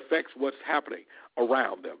 It affects what's happening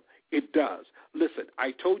around them. It does. Listen,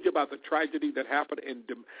 I told you about the tragedy that happened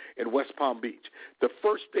in West Palm Beach. The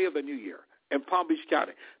first day of the new year in Palm Beach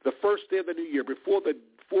County, the first day of the new year, before the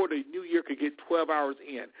new year could get 12 hours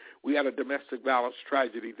in, we had a domestic violence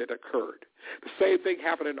tragedy that occurred. The same thing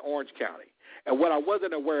happened in Orange County. And what I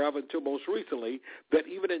wasn't aware of until most recently, that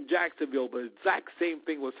even in Jacksonville, the exact same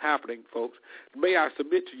thing was happening, folks. May I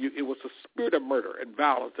submit to you, it was a spirit of murder and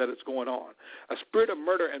violence that is going on. A spirit of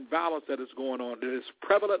murder and violence that is going on that is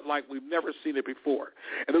prevalent like we've never seen it before.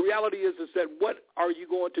 And the reality is that what are you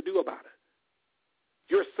going to do about it?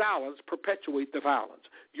 Your silence perpetuates the violence.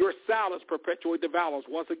 Your silence perpetuates the violence.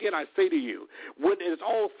 Once again, I say to you, when it is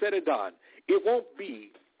all said and done, it won't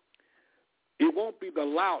be the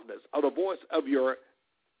loudness of the voice of your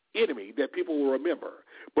enemy that people will remember,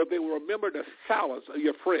 but they will remember the silence of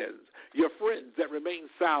your friends that remained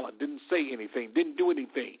silent, didn't say anything, didn't do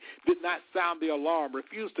anything, did not sound the alarm,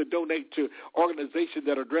 refused to donate to organizations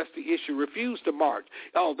that address the issue, refused to march.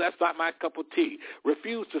 Oh, that's not my cup of tea.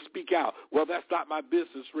 Refused to speak out. Well, that's not my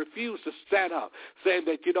business. Refused to stand up, saying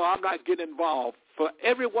that, I'm not getting involved. For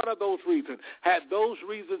every one of those reasons, had those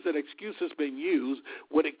reasons and excuses been used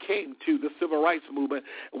when it came to the Civil Rights Movement,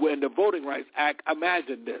 when the Voting Rights Act,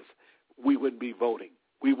 imagine this, we wouldn't be voting.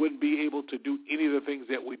 We wouldn't be able to do any of the things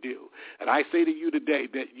that we do. And I say to you today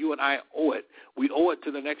that you and I owe it. We owe it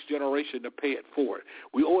to the next generation to pay it forward.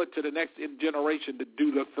 We owe it to the next generation to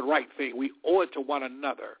do the right thing. We owe it to one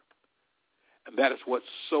another. And that is what's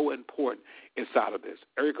so important inside of this.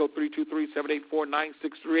 Area code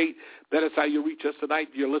 323-784-9638. That is how you reach us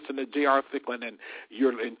tonight. You're listening to J.R. Thicklin, and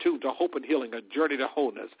you're in tune to Hope and Healing, a journey to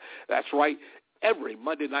wholeness. That's right. Every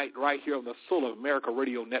Monday night right here on the Soul of America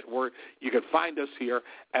Radio Network. You can find us here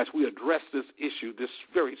as we address this issue, this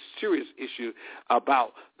very serious issue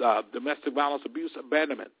about domestic violence, abuse,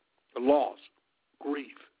 abandonment, loss,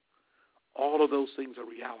 grief. All of those things are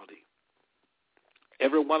reality.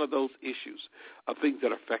 Every one of those issues are things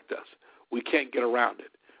that affect us. We can't get around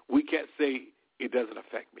it. We can't say it doesn't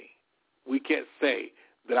affect me. We can't say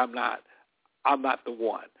that I'm not the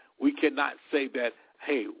one. We cannot say that,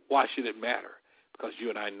 hey, why should it matter? Because you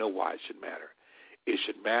and I know why it should matter. It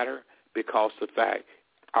should matter because the fact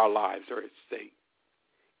our lives are at stake.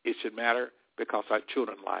 It should matter because our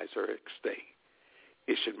children's lives are at stake.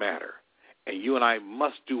 It should matter. And you and I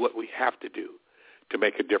must do what we have to do to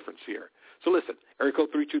make a difference here. So listen, area code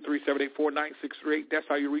 323-784-9638. That's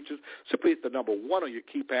how you reach us. Simply hit the number 1 on your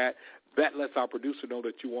keypad. That lets our producer know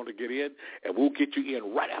that you want to get in, and we'll get you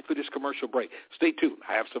in right after this commercial break. Stay tuned.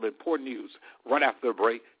 I have some important news right after the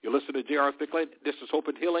break. You're listening to J.R. Thicklin. This is Hope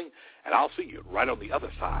and Healing, and I'll see you right on the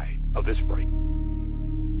other side of this break.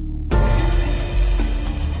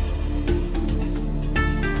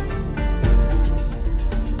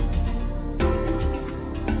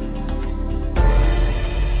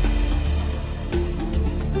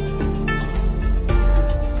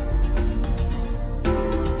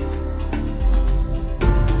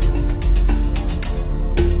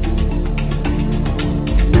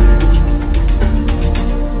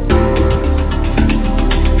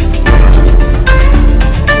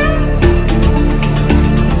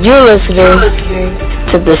 You're listening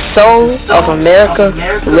to the Soul of America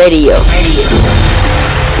Radio.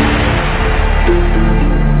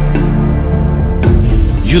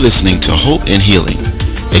 You're listening to Hope and Healing,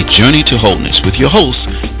 a journey to wholeness with your host,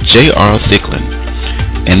 J.R. Thicklin.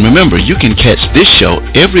 And remember, you can catch this show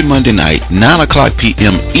every Monday night, 9 o'clock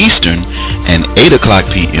p.m. Eastern and 8 o'clock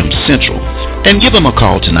p.m. Central. And give them a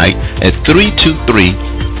call tonight at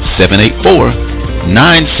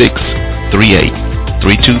 323-784-9638.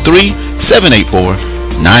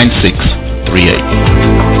 323-784-9638.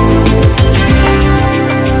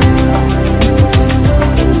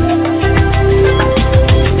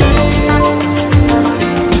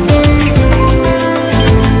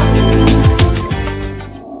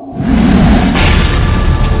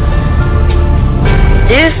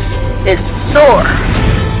 This is SOAR.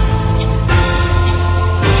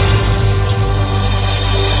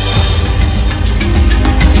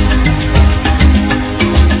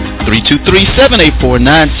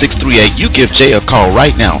 323-784-9638. You give Jay a call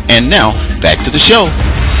right now. And now, back to the show.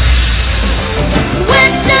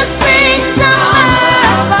 When the spring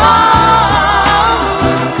summer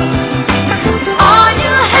falls, all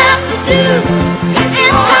you have to do is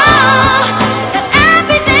call, and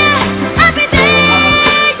everything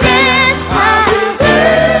gets fine.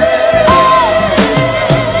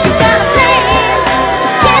 You got a plan,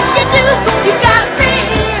 yes you do. You got a plan,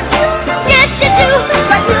 yes you do.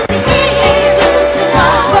 But you'll be here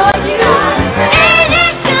for you. Ain't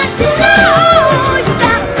it good to know you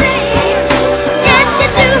got a plan? Yes you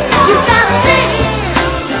do. You got a plan,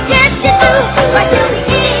 yes you do. But you'll be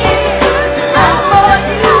here for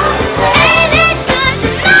you. Ain't it good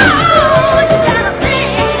to know you got a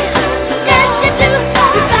plan? Yes you do.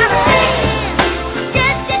 You got a plan,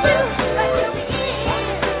 yes you do. But you'll be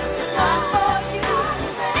here for you.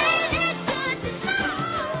 Ain't it good to know?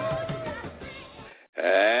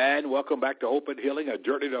 And welcome back to Hope and Healing, A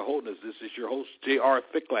Journey to Wholeness. This is your host, J.R.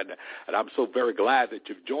 Thicklin, and I'm so very glad that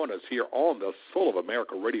you've joined us here on the Soul of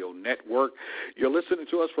America Radio Network. You're listening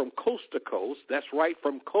to us from coast to coast. That's right,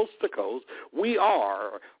 from coast to coast. We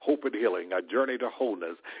are Hope and Healing, A Journey to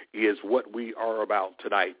Wholeness is what we are about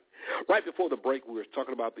tonight. Right before the break, we were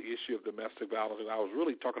talking about the issue of domestic violence, and I was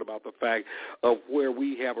really talking about the fact of where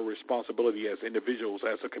we have a responsibility as individuals,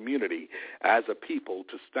 as a community, as a people,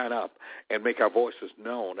 to stand up and make our voices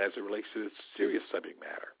known as it relates to this serious subject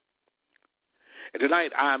matter. And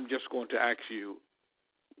tonight, I'm just going to ask you,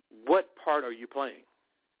 what part are you playing?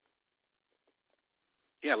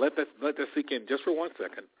 Yeah, let that sink in just for 1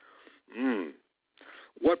 second.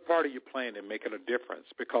 What part are you playing in making a difference?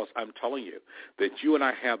 Because I'm telling you that you and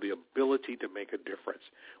I have the ability to make a difference.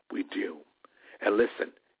 We do. And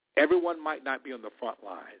listen, everyone might not be on the front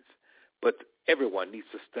lines, but everyone needs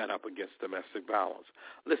to stand up against domestic violence.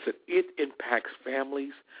 Listen, it impacts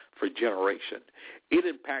families for generations. It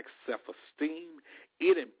impacts self-esteem.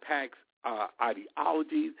 It impacts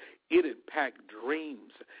ideologies. It impacts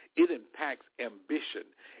dreams. It impacts ambition.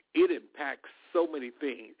 It impacts so many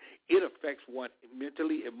things. It affects one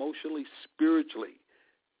mentally, emotionally, spiritually,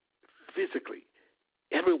 physically.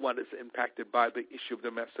 Everyone is impacted by the issue of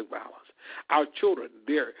domestic violence. Our children,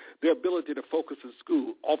 their ability to focus in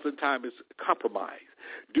school oftentimes is compromised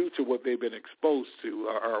due to what they've been exposed to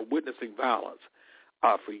or witnessing violence.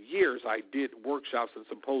 For years, I did workshops and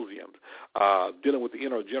symposiums dealing with the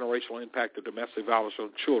intergenerational impact of domestic violence on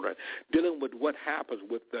children, dealing with what happens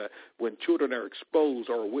with when children are exposed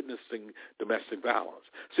or witnessing domestic violence.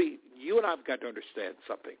 See, you and I have got to understand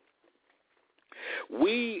something.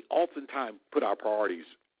 We oftentimes put our priorities,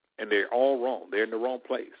 and they're all wrong. They're in the wrong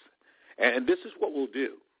place. And this is what we'll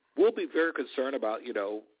do. We'll be very concerned about,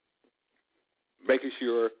 making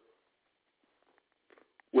sure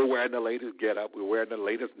we're wearing the latest get-up, we're wearing the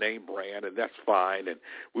latest name brand, and that's fine, and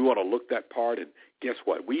we want to look that part, and guess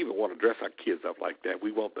what? We even want to dress our kids up like that.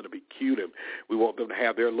 We want them to be cute, and we want them to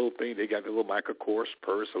have their little thing. They got their little Michael Kors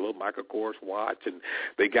purse, a little Michael Kors watch, and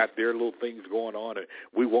they got their little things going on, and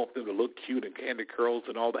we want them to look cute and candy curls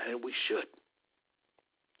and all that, and we should.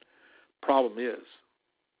 Problem is,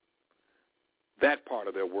 that part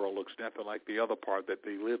of their world looks nothing like the other part that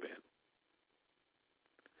they live in.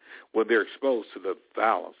 When they're exposed to the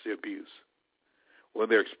violence, the abuse, when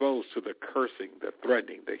they're exposed to the cursing, the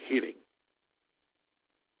threatening, the hitting,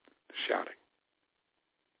 the shouting.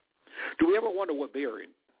 Do we ever wonder what they are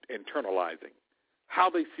internalizing, how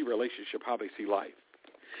they see relationship, how they see life?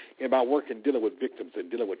 In my work in dealing with victims and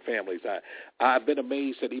dealing with families, I've been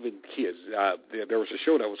amazed that even kids, there was a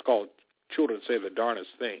show that was called Children Say the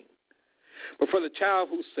Darnest Thing. But for the child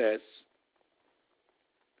who says,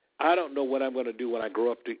 I don't know what I'm going to do when I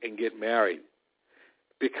grow up and get married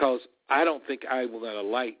because I don't think I will going to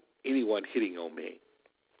like anyone hitting on me.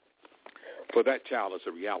 For that child, it's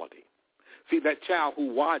a reality. See, that child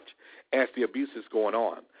who watch as the abuse is going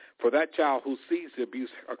on, for that child who sees the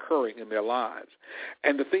abuse occurring in their lives.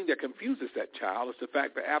 And the thing that confuses that child is the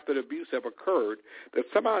fact that after the abuse have occurred, that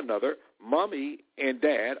somehow or another, mommy and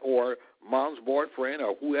dad or mom's boyfriend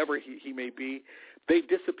or whoever he may be, they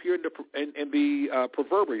disappear in the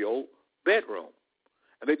proverbial bedroom.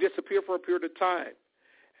 And they disappear for a period of time.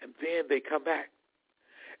 And then they come back.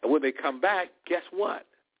 And when they come back, guess what?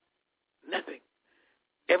 Nothing.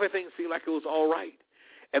 Everything seemed like it was all right.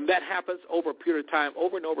 And that happens over a period of time,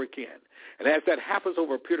 over and over again. And as that happens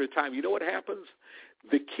over a period of time, you know what happens?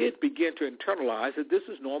 The kid begin to internalize that this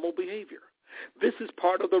is normal behavior. This is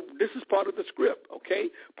part of the script, okay?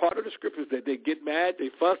 Part of the script is that they get mad, they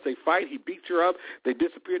fuss, they fight, he beats her up, they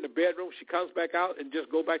disappear in the bedroom, she comes back out and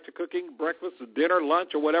just go back to cooking breakfast or dinner,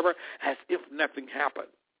 lunch or whatever, as if nothing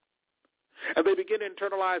happened. And they begin to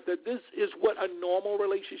internalize that this is what a normal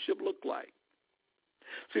relationship looked like.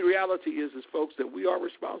 See, the reality is folks, that we are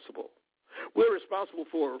responsible. We're responsible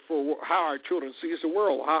for how our children see the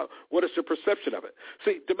world, what is their perception of it.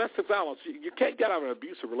 See, domestic violence, you can't get out of an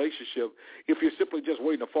abusive relationship if you're simply just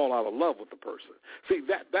waiting to fall out of love with the person. See,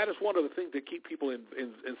 that is one of the things that keep people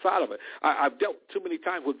inside of it. I've dealt too many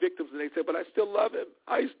times with victims, and they say, but I still love him.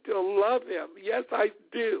 I still love him. Yes, I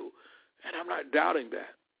do. And I'm not doubting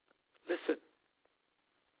that. Listen,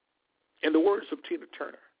 in the words of Tina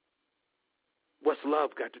Turner, what's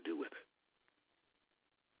love got to do with it?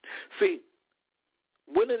 See,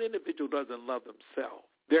 when an individual doesn't love themselves,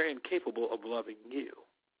 they're incapable of loving you.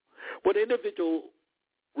 When an individual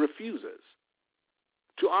refuses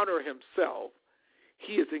to honor himself,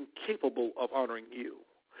 he is incapable of honoring you.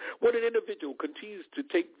 When an individual continues to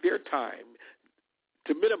take their time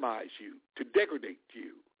to minimize you, to degrade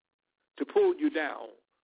you, to pull you down,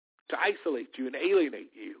 to isolate you and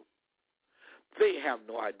alienate you, They have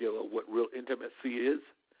no idea what real intimacy is.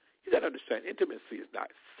 You got to understand, intimacy is not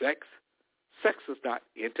sex. Sex is not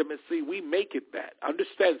intimacy. We make it that.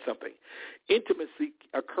 Understand something. Intimacy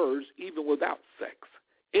occurs even without sex.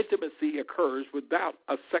 Intimacy occurs without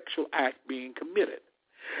a sexual act being committed.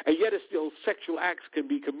 And yet it's still sexual acts can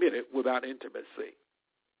be committed without intimacy.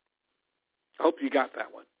 I hope you got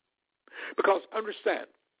that one. Because understand,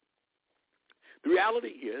 the reality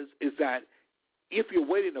is that if you're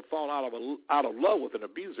waiting to fall out of love with an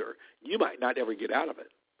abuser, you might not ever get out of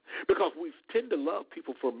it. Because we tend to love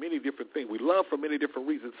people for many different things. We love for many different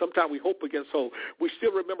reasons. Sometimes we hope against hope. We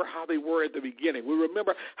still remember how they were at the beginning. We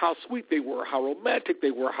remember how sweet they were, how romantic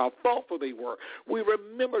they were, how thoughtful they were. We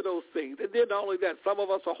remember those things. And then not only that, some of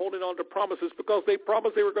us are holding on to promises because they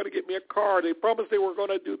promised they were going to get me a car. They promised they were going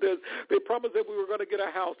to do this. They promised that we were going to get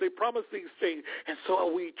a house. They promised these things. And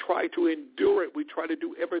so we try to endure it. We try to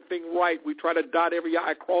do everything right. We try to dot every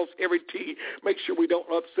I, cross every T, make sure we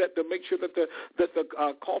don't upset them, make sure that the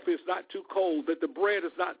coffee is not too cold, that the bread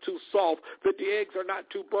is not too soft, that the eggs are not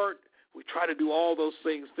too burnt. We try to do all those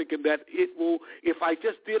things thinking that it will, if I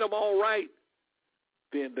just did them all right,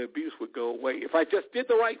 then the abuse would go away. If I just did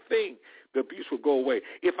the right thing, the abuse would go away.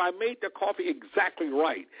 If I made the coffee exactly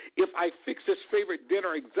right, if I fixed his favorite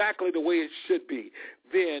dinner exactly the way it should be,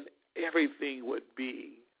 then everything would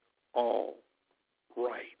be all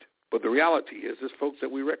right. But the reality is folks, that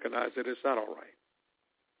we recognize that it's not all right.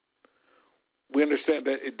 We understand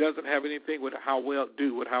that it doesn't have anything with how well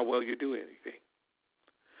you do anything.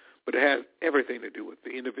 But it has everything to do with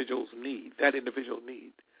the individual's need, that individual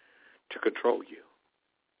need to control you.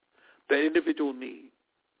 That individual need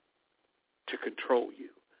to control you,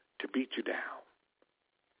 to beat you down.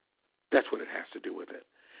 That's what it has to do with it,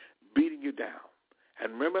 beating you down.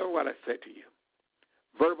 And remember what I said to you.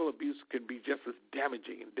 Verbal abuse can be just as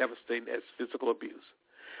damaging and devastating as physical abuse,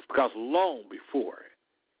 because long before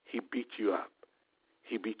he beat you up,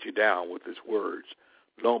 he beat you down with his words.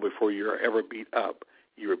 Long before you're ever beat up,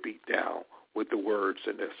 you're beat down with the words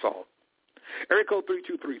and the assault. Area code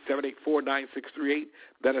 323-784-9638.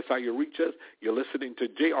 That is how you reach us. You're listening to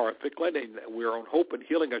J.R. Thicklin, and we're on Hope and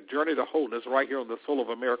Healing, a Journey to Wholeness, right here on the Soul of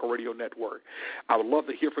America Radio Network. I would love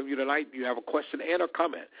to hear from you tonight. You have a question and a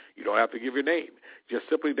comment. You don't have to give your name. Just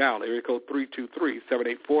simply dial area code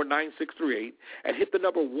 323-784-9638 and hit the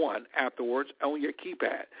number 1 afterwards on your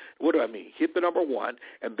keypad. What do I mean? Hit the number 1,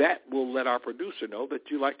 and that will let our producer know that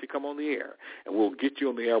you like to come on the air, and we'll get you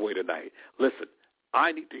on the airway tonight. Listen,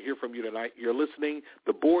 I need to hear from you tonight. You're listening.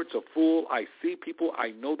 The boards are full. I see people.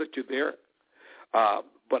 I know that you're there.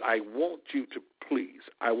 But I want you to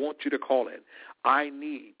I want you to call in. I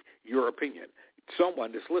need your opinion.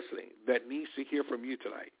 Someone that's listening that needs to hear from you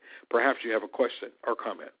tonight. Perhaps you have a question or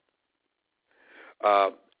comment.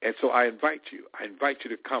 And so I invite you.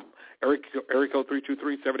 To come. Area code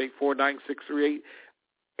 323-784-9638.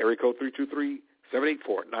 Area code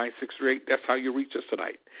 323-784-9638. That's how you reach us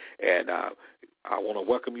tonight. And I want to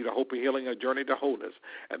welcome you to Hope and Healing, a Journey to Wholeness.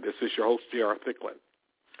 And this is your host, J.R. Thicklin.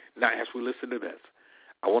 Now, as we listen to this,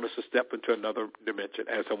 I want us to step into another dimension.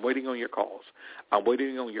 As I'm waiting on your calls, I'm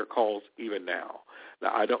waiting on your calls even now.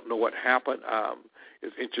 Now, I don't know what happened.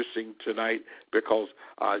 It's interesting tonight because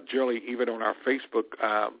generally, even on our Facebook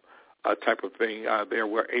type of thing, there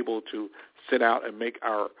we're able to send out and make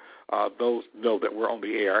our those know that we're on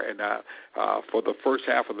the air. And for the first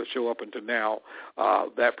half of the show up until now,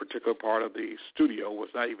 that particular part of the studio was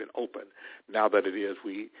not even open. Now that it is,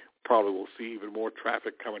 we probably will see even more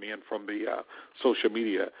traffic coming in from the social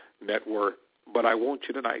media network. But I want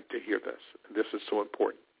you tonight to hear this. This is so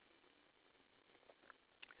important.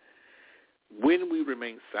 When we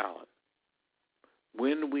remain silent,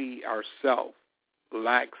 when we ourselves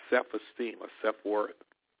lack self-esteem or self-worth,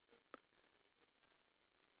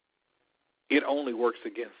 it only works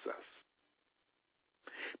against us,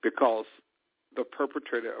 because the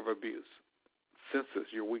perpetrator of abuse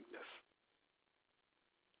senses your weakness.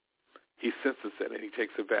 He senses it, and he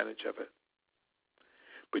takes advantage of it.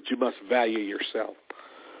 But you must value yourself.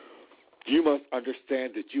 You must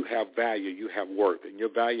understand that you have value, you have worth, and your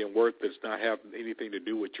value and worth does not have anything to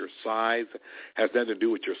do with your size, has nothing to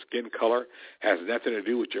do with your skin color, has nothing to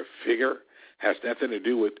do with your figure, has nothing to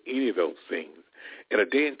do with any of those things. In a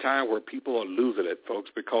day and time where people are losing it,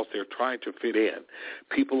 folks, because they're trying to fit in,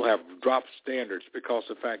 people have dropped standards because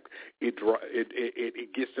of the fact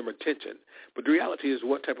it gets them attention. But the reality is,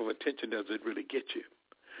 what type of attention does it really get you?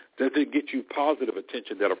 Does it get you positive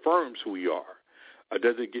attention that affirms who you are? Or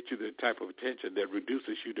does it get you the type of attention that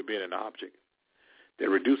reduces you to being an object, that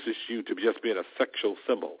reduces you to just being a sexual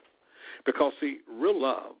symbol? Because, see, real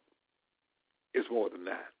love is more than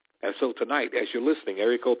that. And so tonight, as you're listening,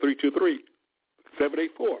 area code 323,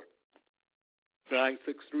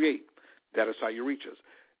 784-9638. That is how you reach us.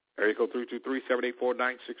 Area code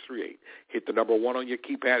 323-784-9638. Hit the number 1 on your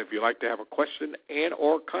keypad if you'd like to have a question and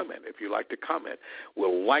or comment. If you'd like to comment,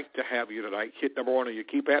 we'll like to have you tonight. Hit number 1 on your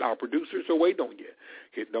keypad. Our producers are waiting on you.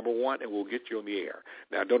 Hit number 1, and we'll get you on the air.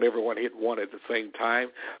 Now, don't everyone hit 1 at the same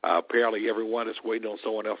time. Apparently, everyone is waiting on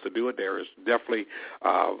someone else to do it. There is definitely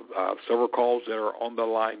several calls that are on the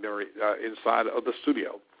line that are inside of the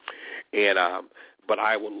studio. And but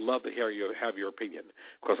I would love to have your opinion,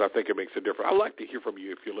 because I think it makes a difference. I'd like to hear from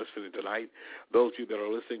you if you're listening tonight. Those of you that are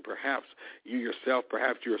listening, perhaps you yourself,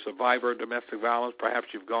 perhaps you're a survivor of domestic violence,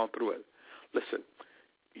 perhaps you've gone through it. Listen,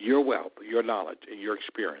 your wealth, your knowledge, and your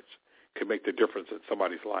experience can make the difference in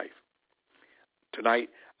somebody's life.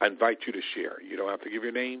 Tonight, I invite you to share. You don't have to give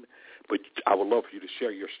your name, but I would love for you to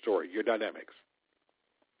share your story, your dynamics.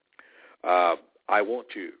 I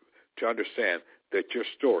want you to understand that your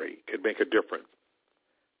story can make a difference.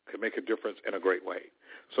 Can make a difference in a great way.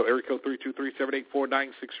 So area code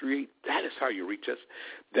 323-784-9638, that is how you reach us.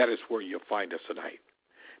 That is where you'll find us tonight.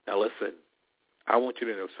 Now listen, I want you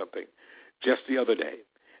to know something. Just the other day,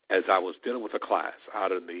 as I was dealing with a class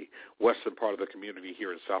out in the western part of the community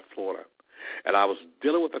here in South Florida, and I was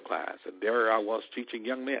dealing with a class, and there I was teaching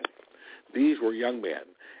young men. These were young men,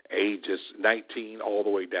 ages 19 all the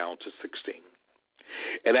way down to 16.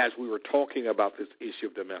 And as we were talking about this issue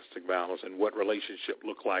of domestic violence and what relationship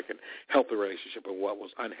looked like and healthy relationship and what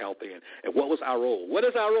was unhealthy and what was our role. What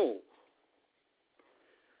is our role?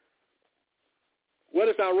 What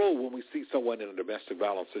is our role when we see someone in a domestic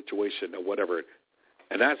violence situation or whatever?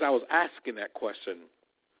 And as I was asking that question,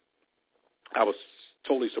 I was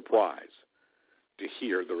totally surprised to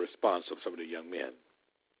hear the response of some of the young men.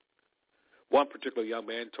 One particular young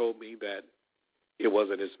man told me that it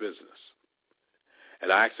wasn't his business.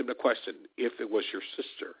 And I asked him the question, if it was your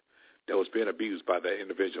sister that was being abused by that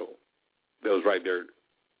individual that was right there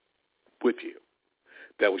with you,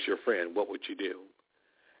 that was your friend, what would you do?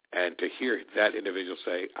 And to hear that individual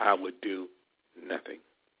say, I would do nothing.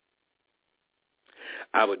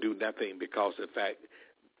 I would do nothing because, in fact,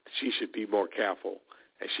 she should be more careful,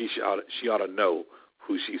 and she ought to know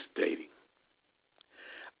who she's dating.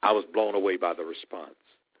 I was blown away by the response.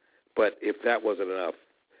 But if that wasn't enough,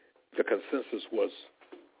 the consensus was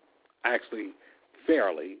actually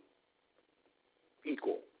fairly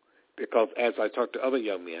equal, because as I talked to other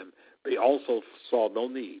young men, they also saw no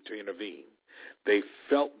need to intervene. They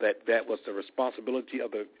felt that that was the responsibility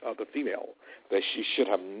of the female, that she should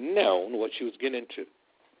have known what she was getting into.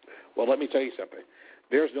 Well, let me tell you something.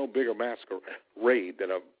 There's no bigger masquerade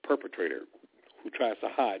than a perpetrator who tries to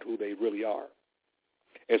hide who they really are.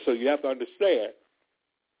 And so you have to understand,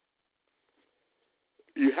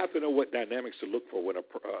 you have to know what dynamics to look for when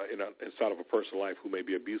inside of a person's life who may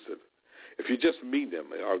be abusive. If you just meet them,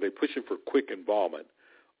 are they pushing for quick involvement?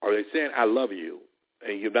 Are they saying, I love you,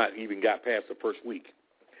 and you've not even got past the first week?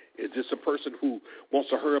 Is this a person who wants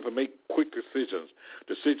to hurry up and make quick decisions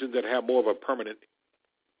that have more of a permanent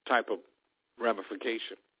type of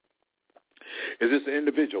ramification? Is this an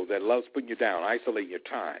individual that loves putting you down, isolating your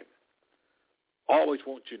time, always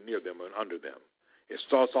wants you near them and under them? It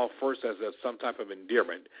starts off first as some type of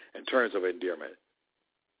endearment, in terms of endearment.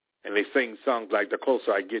 And they sing songs like, the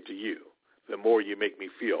closer I get to you, the more you make me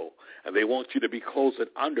feel. And they want you to be close and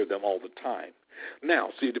under them all the time. Now,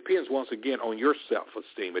 see, it depends once again on your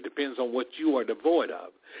self-esteem. It depends on what you are devoid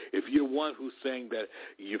of. If you're one who's saying that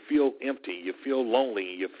you feel empty, you feel lonely,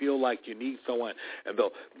 you feel like you need someone, and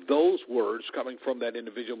those words coming from that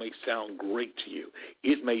individual may sound great to you.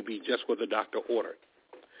 It may be just what the doctor ordered.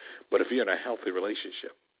 But if you're in a healthy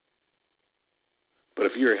relationship, but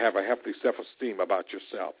if you have a healthy self-esteem about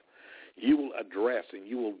yourself, you will address and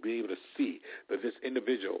you will be able to see that this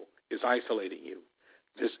individual is isolating you.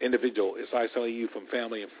 This individual is isolating you from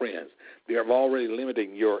family and friends. They are already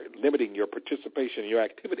limiting your participation in your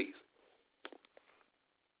activities.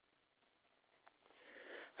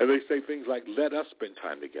 And they say things like, let us spend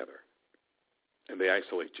time together. And they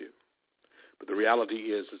isolate you. But the reality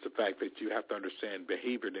is the fact that you have to understand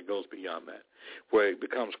behavior that goes beyond that, where it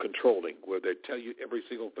becomes controlling, where they tell you every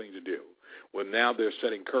single thing to do, when now they're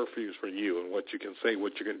setting curfews for you and what you can say,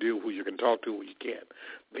 what you can do, who you can talk to, who you can't.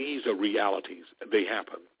 These are realities. They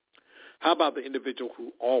happen. How about the individual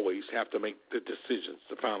who always have to make the decisions,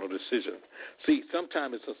 the final decision? See,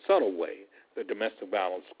 sometimes it's a subtle way that domestic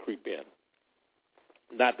violence creep in.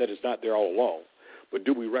 Not that it's not there all along, but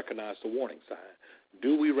do we recognize the warning sign?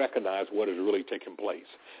 Do we recognize what is really taking place?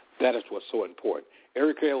 That is what's so important.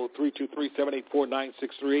 Area code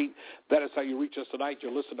 323-784-9638. That is how you reach us tonight.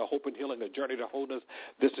 You're listening to Hope and Healing, A Journey to Wholeness.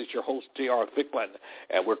 This is your host, J.R. Thicklin,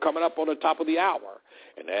 and we're coming up on the top of the hour.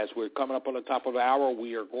 And as we're coming up on the top of the hour,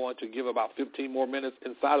 we are going to give about 15 more minutes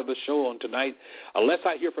inside of the show on tonight, unless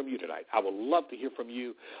I hear from you tonight. I would love to hear from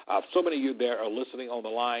you. So many of you there are listening on the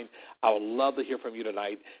line. I would love to hear from you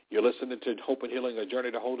tonight. You're listening to Hope and Healing, A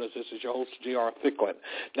Journey to Wholeness. This is your host, J.R. Thicklin.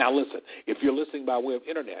 Now, listen, if you're listening by way of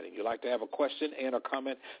internet and you'd like to have a question and a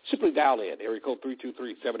comment, simply dial in, area code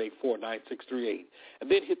 323-784-9638,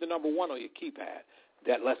 and then hit the number 1 on your keypad.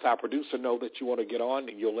 That lets our producer know that you want to get on,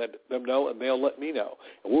 and you'll let them know, and they'll let me know.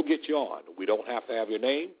 And we'll get you on. We don't have to have your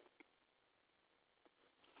name.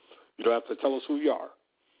 You don't have to tell us who you are,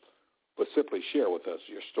 but simply share with us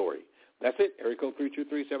your story. That's it, area code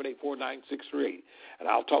 323-784-9638. And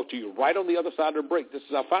I'll talk to you right on the other side of the break. This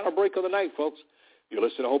is our final break of the night, folks. You're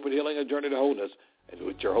listening to Hope and Healing, A Journey to Wholeness, and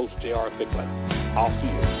with your host, J.R. Thicklin. I'll see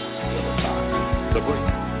you on the other side. The break.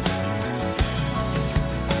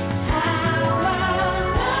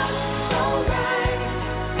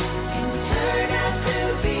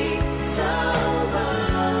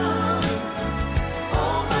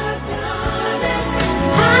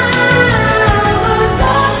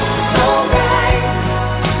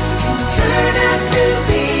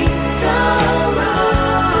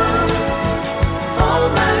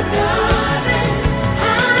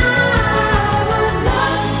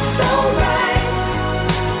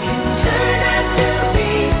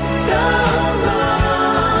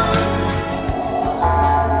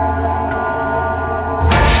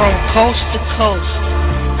 Coast to coast,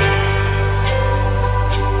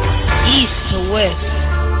 east to west.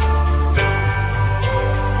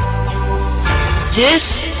 This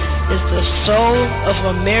is the Soul of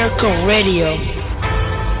America Radio.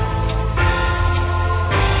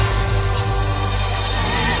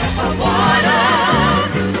 Water,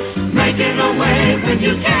 making a way when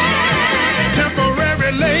you can.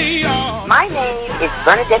 Temporary layoff. My name is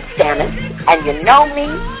Bernadette Stannis, and you know me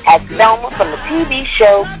as Velma from the TV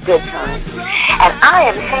show Good Times. And I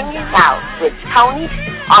am hanging out with Tony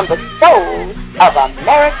on the Soul of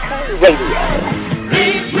America Radio.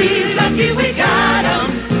 Ain't we lucky we got 'em?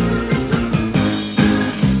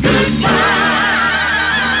 Good times.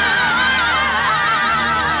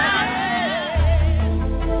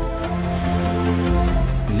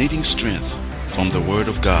 Needing strength from the Word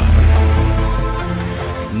of God.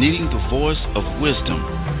 Needing the voice of wisdom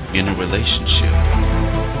in a relationship.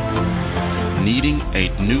 Needing a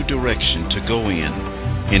new direction to go in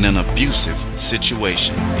an abusive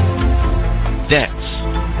situation. That's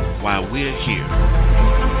why we're here.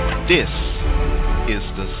 This is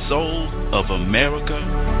the Soul of America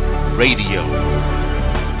Radio.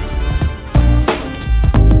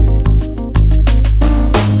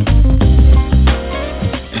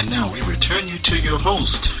 And now we return you to your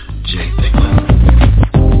host, Jay Thicklin.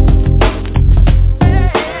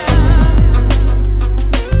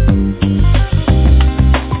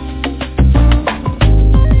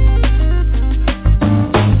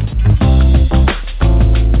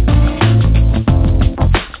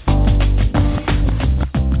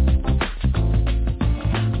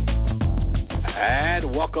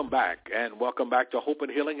 Welcome back to Hope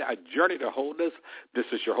and Healing, A Journey to Wholeness. This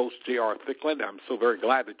is your host, J.R. Thicklin. I'm so very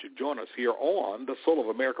glad that you join us here on the Soul of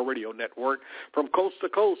America Radio Network from coast to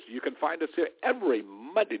coast. You can find us here every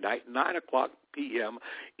Monday night, 9 o'clock p.m.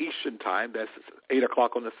 Eastern Time. That's 8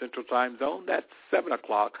 o'clock on the Central Time Zone. That's 7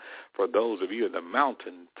 o'clock for those of you in the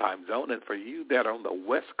Mountain Time Zone. And for you that are on the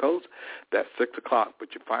West Coast, that's 6 o'clock.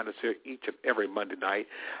 But you find us here each and every Monday night.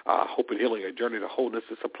 Hope and Healing, A Journey to Wholeness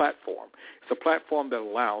is a platform. It's a platform that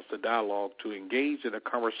allows the dialogue to engage in a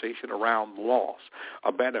conversation around loss,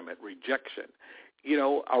 abandonment, rejection,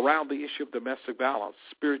 around the issue of domestic violence,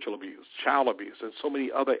 spiritual abuse, child abuse, and so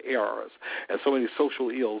many other errors and so many social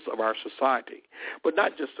ills of our society. But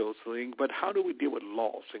not just those things, but how do we deal with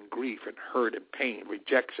loss and grief and hurt and pain,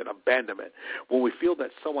 rejection, abandonment, when we feel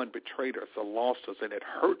that someone betrayed us or lost us and it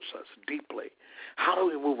hurts us deeply? How do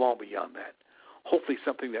we move on beyond that? Hopefully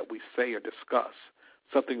something that we say or discuss,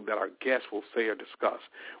 something that our guests will say or discuss,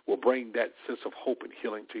 will bring that sense of hope and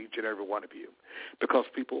healing to each and every one of you. Because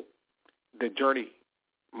people, the journey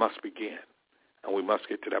must begin, and we must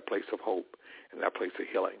get to that place of hope and that place of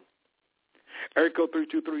healing. Area code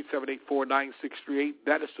 323-784-9638.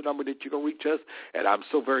 That is the number that you can reach us, and I'm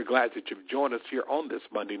so very glad that you've joined us here on this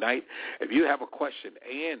Monday night. If you have a question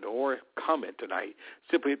and or comment tonight,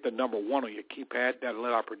 simply hit the number 1 on your keypad. That'll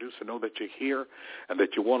let our producer know that you're here and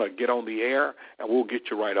that you want to get on the air, and we'll get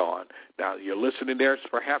you right on. Now, you're listening there, so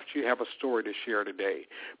perhaps you have a story to share today.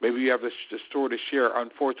 Maybe you have the story to share,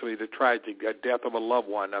 unfortunately, the tragic death of a loved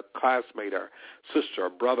one, a classmate, or sister, or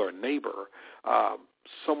brother, or neighbor,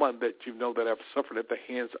 someone that you know that have suffered at the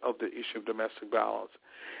hands of the issue of domestic violence.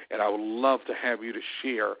 And I would love to have you to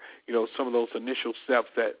share, some of those initial steps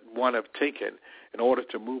that one have taken in order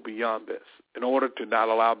to move beyond this, in order to not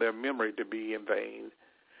allow their memory to be in vain,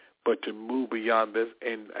 but to move beyond this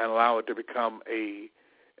and allow it to become a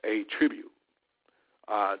tribute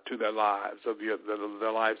to their lives,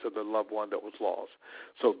 the lives of the loved one that was lost.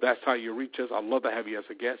 So that's how you reach us. I'd love to have you as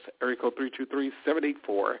a guest. Area code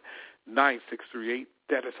 323-784-9638.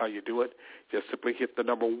 That is how you do it. Just simply hit the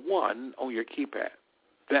number 1 on your keypad.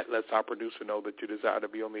 That lets our producer know that you desire to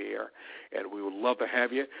be on the air, and we would love to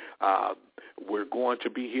have you. We're going to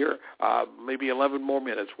be here maybe 11 more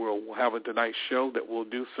minutes. We'll have a tonight's show that will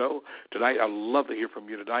do so. Tonight, I'd love to hear from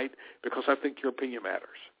you tonight because I think your opinion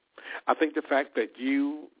matters. I think the fact that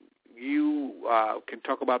you can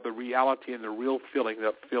talk about the reality and the real feeling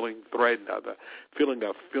of feeling threatened, the feeling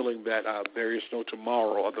that there is no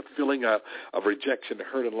tomorrow, or the feeling of rejection,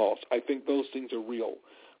 hurt, and loss. I think those things are real.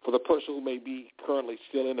 For the person who may be currently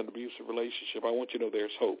still in an abusive relationship, I want you to know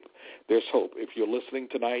there's hope. There's hope. If you're listening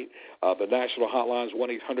tonight, the national hotline is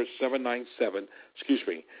 1-800-799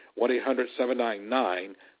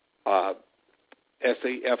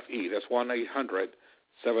 SAFE. That's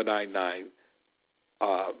 1-800-799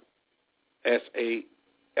 SAFE.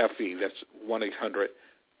 That's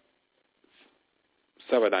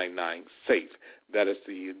 1-800-799-SAFE. That is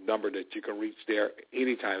the number that you can reach there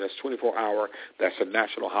anytime. That's 24-hour. That's a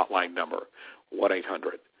national hotline number,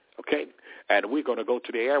 1-800. Okay? And we're going to go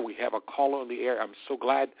to the air. We have a caller on the air. I'm so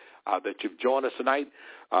glad that you've joined us tonight.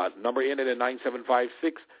 Number ended in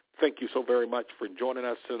 9756. Thank you so very much for joining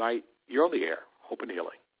us tonight. You're on the air. Hope and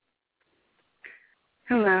Healing.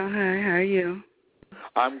 Hello. Hi. How are you?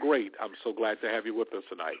 I'm great. I'm so glad to have you with us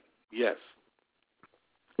tonight. Yes.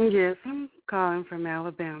 Yes, I'm calling from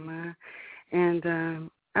Alabama. And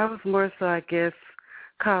I was more so, I guess,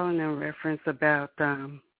 calling in reference about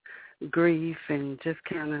grief and just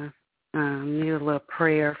kind of need a little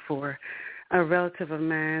prayer for a relative of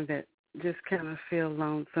mine that just kind of feel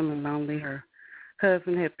lonesome and lonely. Her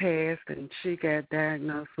husband had passed, and she got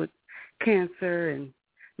diagnosed with cancer and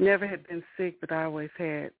never had been sick, but always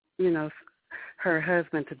had, her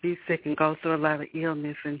husband to be sick and go through a lot of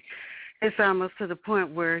illness. And it's almost to the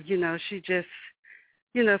point where, she just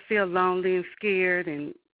feel lonely and scared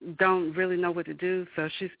and don't really know what to do. So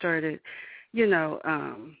she started,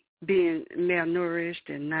 being malnourished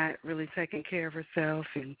and not really taking care of herself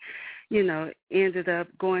and, ended up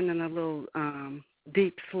going in a little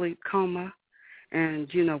deep sleep coma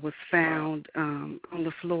and, was found on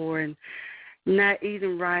the floor and not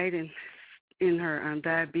eating right, and in her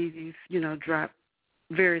diabetes, dropped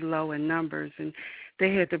very low in numbers, and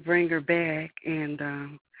they had to bring her back and,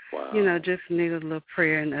 wow. Just needed a little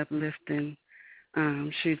prayer and uplifting.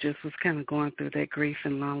 She just was kind of going through that grief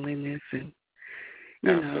and loneliness. And,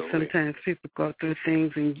 sometimes people go through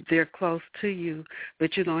things and they're close to you,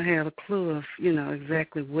 but you don't have a clue of,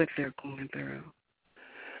 exactly what they're going through.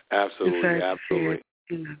 Absolutely, absolutely.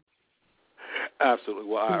 Absolutely.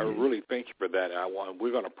 Well, I Mm-hmm. really thank you for that.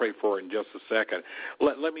 We're going to pray for her in just a second.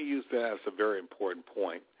 Let me use that as a very important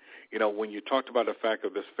point. When you talked about the fact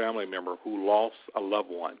of this family member who lost a loved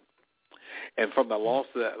one, and from the loss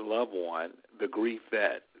of that loved one, the grief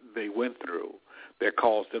that they went through, that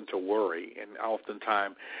caused them to worry, and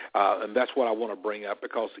oftentimes, and that's what I want to bring up,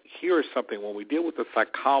 because here is something, when we deal with the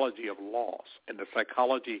psychology of loss and the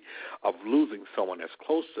psychology of losing someone that's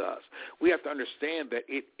close to us, we have to understand that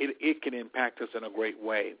it can impact us in a great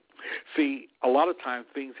way. See, a lot of times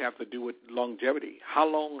things have to do with longevity. How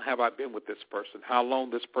long have I been with this person? How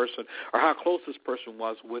long this person, or how close this person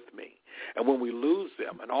was with me? And when we lose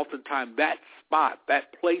them, and oftentimes that spot,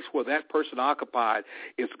 that place where that person occupied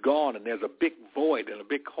is gone, and there's a big void and a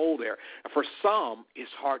big hole there. And for some,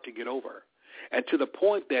 it's hard to get over. And to the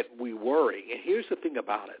point that we worry. And here's the thing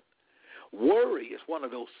about it. Worry is one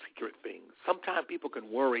of those secret things. Sometimes people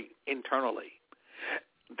can worry internally.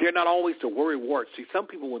 They're not always the worry wart. See, some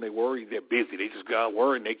people, when they worry, they're busy. They just go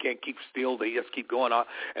worry, and they can't keep still. They just keep going on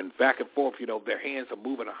and back and forth. Their hands are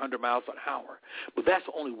moving 100 miles an hour. But that's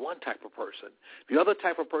only one type of person. The other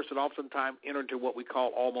type of person oftentimes enter into what we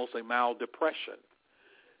call almost a mild depression.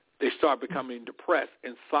 They start becoming depressed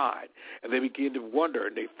inside, and they begin to wonder,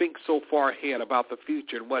 and they think so far ahead about the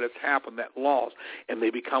future and what has happened, that loss, and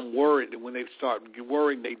they become worried. And when they start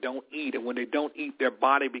worrying, they don't eat, and when they don't eat, their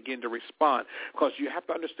body begin to respond, because you have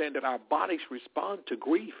to understand that our bodies respond to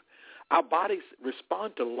grief. Our bodies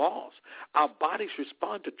respond to loss. Our bodies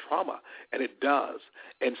respond to trauma, and it does.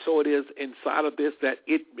 And so it is inside of this that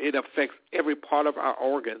it affects every part of our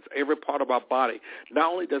organs, every part of our body.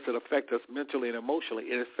 Not only does it affect us mentally and emotionally,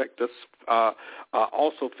 it affects us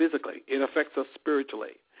also physically. It affects us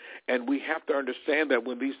spiritually. And we have to understand that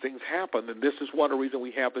when these things happen, and this is one of the reasons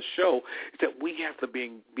we have the show, is that we have to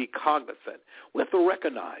be cognizant. We have to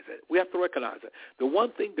recognize it. We have to recognize it. The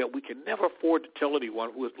one thing that we can never afford to tell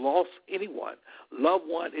anyone who has lost anyone, loved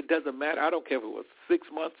one, it doesn't matter. I don't care if it was 6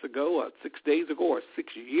 months ago or 6 days ago or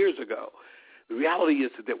 6 years ago. The reality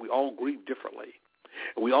is that we all grieve differently.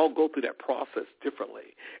 And we all go through that process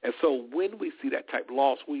differently. And so when we see that type of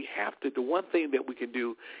loss, we have to, the one thing that we can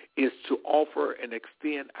do is to offer and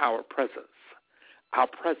extend our presence. Our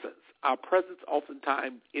presence. Our presence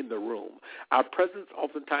oftentimes in the room. Our presence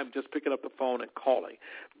oftentimes just picking up the phone and calling.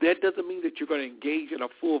 That doesn't mean that you're going to engage in a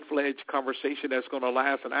full-fledged conversation that's going to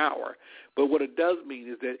last an hour. But what it does mean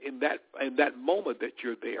is that in that moment that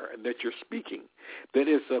you're there and that you're speaking, that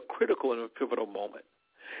is a critical and a pivotal moment.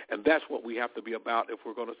 And that's what we have to be about if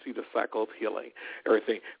we're going to see the cycle of healing,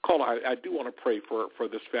 everything. Caller, I do want to pray for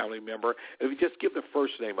this family member. And if you just give the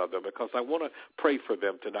first name of them, because I want to pray for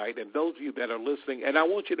them tonight. And those of you that are listening, and I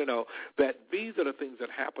want you to know that these are the things that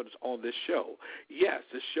happens on this show. Yes,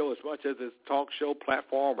 this show, as much as it's talk show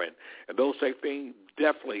platform and those same things,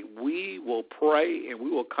 definitely we will pray and we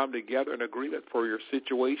will come together in agreement for your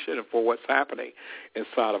situation and for what's happening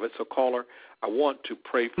inside of it. So, caller, I want to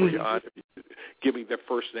pray for you. Give me their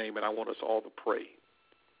first name, and I want us all to pray.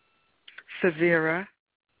 Severa.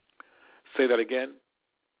 Say that again.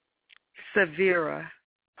 Severa.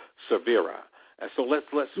 Severa. And so let's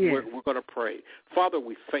yes. we're going to pray. Father,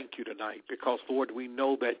 we thank you tonight because, Lord, we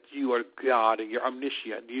know that you are God and you're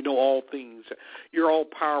omniscient. You know all things. You're all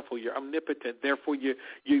powerful. You're omnipotent. Therefore, you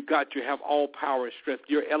have all power and strength.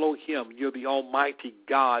 You're Elohim. You're the Almighty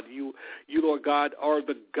God. You, Lord God, are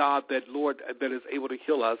the God that, Lord, that is able to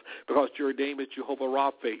heal us because your name is Jehovah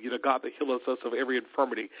Rapha. You're the God that heals us of every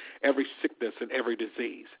infirmity, every sickness, and every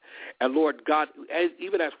disease. And, Lord God,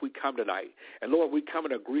 even as we come tonight, and, Lord, we come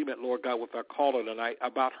in agreement, Lord God, with our caller tonight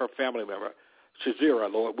about her family member, Shazira,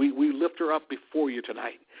 Lord. We lift her up before you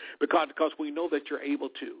tonight because we know that you're able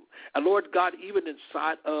to. And, Lord God, even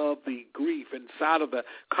inside of the grief, inside of the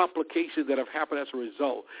complications that have happened as a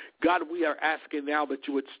result, God, we are asking now that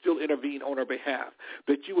you would still intervene on her behalf,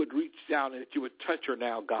 that you would reach down and that you would touch her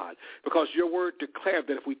now, God, because your word declared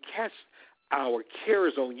that if we cast our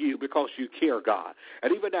cares on you because you care, God.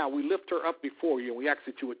 And even now, we lift her up before you, and we ask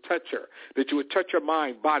that you would touch her, that you would touch her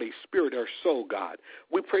mind, body, spirit, or soul, God.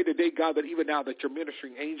 We pray today, God, that even now that your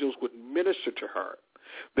ministering angels would minister to her,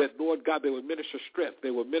 that, Lord God, they would minister strength,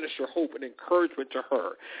 they would minister hope and encouragement to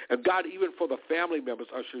her. And, God, even for the family members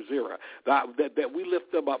of Shazira, that we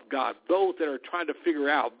lift them up, God, those that are trying to figure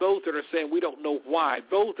out, those that are saying we don't know why,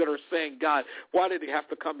 those that are saying, God, why did they have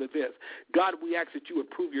to come to this? God, we ask that you would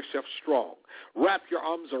prove yourself strong. Wrap your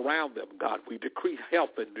arms around them, God. We decree health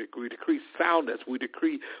and we decree soundness. We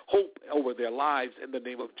decree hope over their lives in the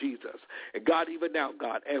name of Jesus. And, God, even now,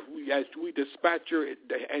 God, as we dispatch your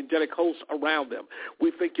angelic hosts around them,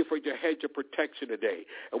 we thank you for your hedge of protection today.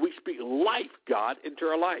 And we speak life, God, into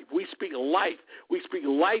her life. We speak life. We speak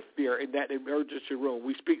life there in that emergency room.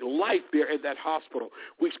 We speak life there in that hospital.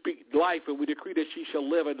 We speak life, and we decree that she shall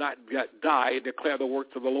live and not die and declare the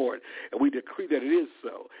works of the Lord. And we decree that it is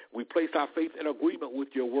so. We place our faith in agreement with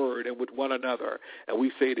your word and with one another. And we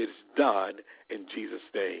say it is done in Jesus'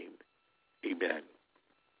 name. Amen.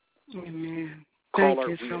 Amen. Caller,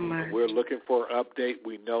 Thank you so much. We're looking for an update.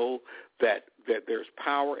 We know that there's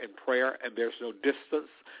power in prayer and there's no distance,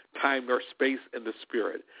 time, nor space in the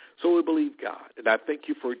spirit. So we believe God. And I thank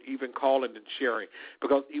you for even calling and sharing,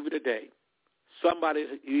 because even today, somebody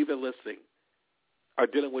even listening are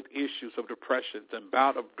dealing with issues of depressions and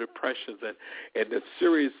bout of depressions and the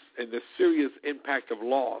serious impact of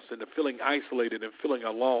loss and the feeling isolated and feeling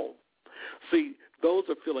alone. See, those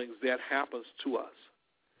are feelings that happens to us.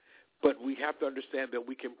 But we have to understand that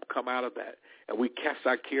we can come out of that, and we cast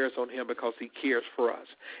our cares on him because he cares for us.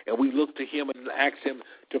 And we look to him and ask him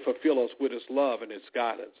to fulfill us with his love and his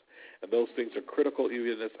guidance. And those things are critical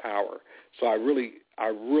even in this hour. So I really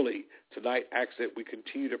tonight ask that we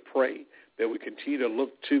continue to pray, that we continue to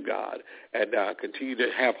look to God and continue to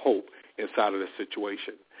have hope inside of this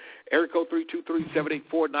situation. Area code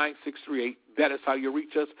 323-784-9638. That is how you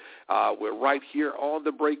reach us. We're right here on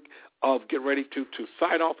the break of getting ready to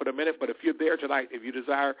sign off in a minute. But if you're there tonight, if you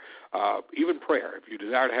desire even prayer, if you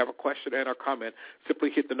desire to have a question and or comment, simply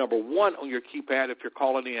hit the number 1 on your keypad if you're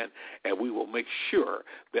calling in, and we will make sure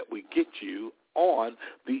that we get you on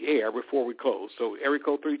the air before we close. So area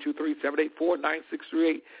code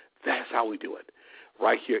 323-784-9638. That's how we do it.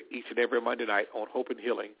 Right here each and every Monday night on Hope and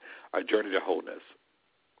Healing, our journey to wholeness.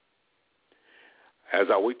 As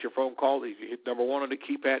I wait your phone call, if you hit number 1 on the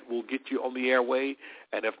keypad, we'll get you on the airway.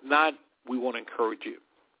 And if not, we want to encourage you.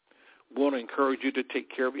 We want to encourage you to take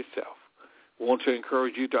care of yourself. We want to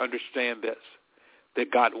encourage you to understand this, that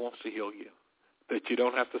God wants to heal you, that you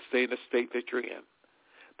don't have to stay in the state that you're in,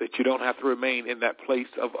 that you don't have to remain in that place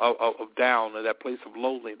of down or that place of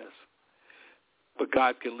loneliness. But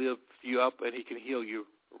God can lift you up and he can heal you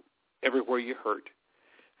everywhere you hurt.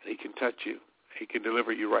 And he can touch you. He can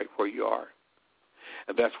deliver you right where you are.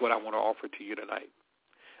 And that's what I want to offer to you tonight.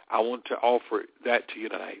 I want to offer that to you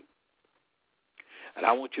tonight. And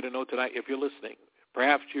I want you to know tonight, if you're listening,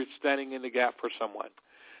 perhaps you're standing in the gap for someone.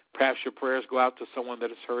 Perhaps your prayers go out to someone that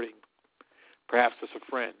is hurting. Perhaps it's a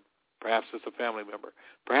friend. Perhaps it's a family member.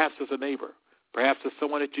 Perhaps it's a neighbor. Perhaps it's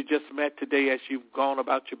someone that you just met today as you've gone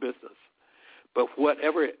about your business. But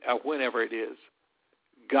whenever it is,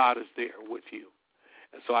 God is there with you.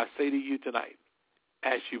 And so I say to you tonight,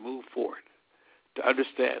 as you move forward, to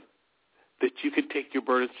understand that you can take your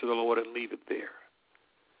burdens to the Lord and leave it there.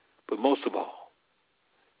 But most of all,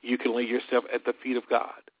 you can lay yourself at the feet of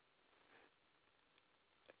God.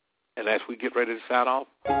 And as we get ready to sign off,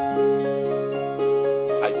 I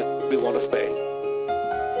just really want to say,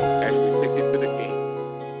 as you take it to the King,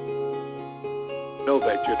 know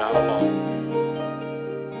that you're not alone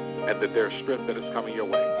and that there's strength that is coming your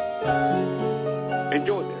way.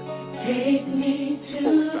 Enjoy this. Take me to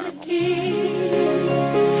the King.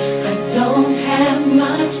 I don't have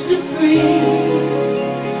much to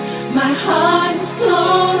bring. My heart is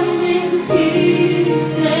torn in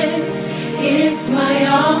pieces. It's my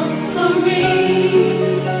offering.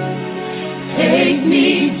 Take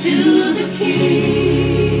me to the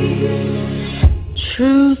King.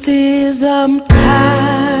 Truth is, I'm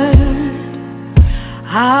tired.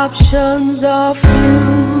 Options are few.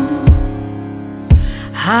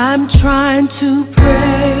 I'm trying to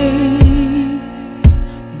pray,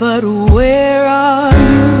 but where are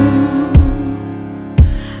you?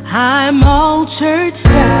 I'm all churched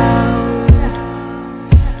out,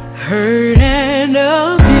 hurt and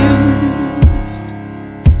abused.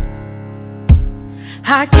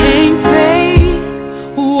 I can't say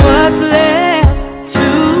what's left to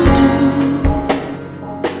do.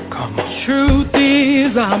 Come on. Truth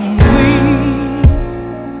is, I'm weak,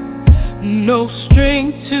 no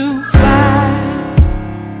strength to fight,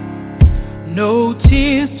 no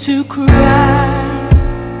tears to cry.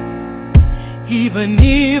 Even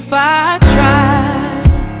if I try,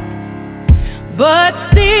 but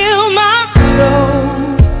still my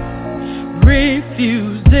soul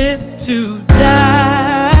refuses to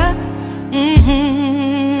die.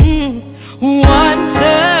 One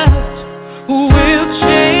touch will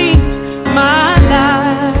change my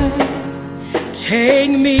life.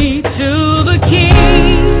 Take me to the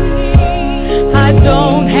King. I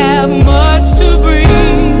don't have much to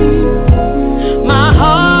bring. My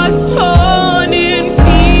heart's torn in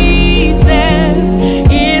pieces.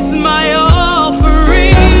 It's my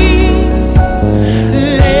offering.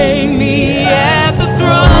 Lay me at the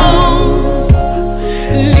throne.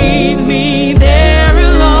 Leave me there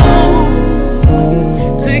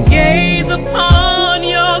alone to gaze upon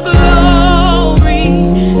your glory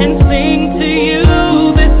and sing to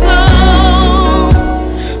you this song.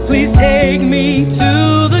 Please take me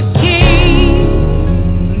to the King.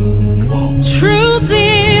 Truth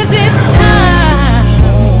is, it's time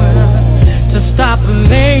to stop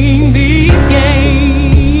playing these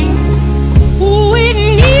games. We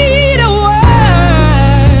need a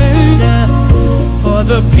word for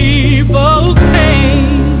the people's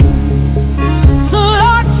pain. So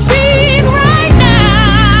Lord, speak right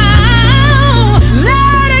now.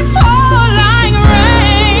 Let it fall like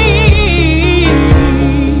rain.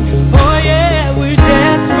 Oh yeah, we're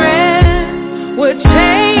desperate. We're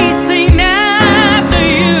chasing after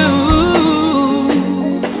you.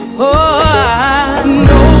 Oh,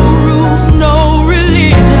 no rules, no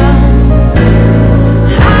religion.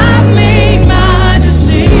 I've made my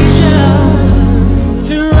decision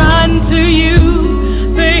to run to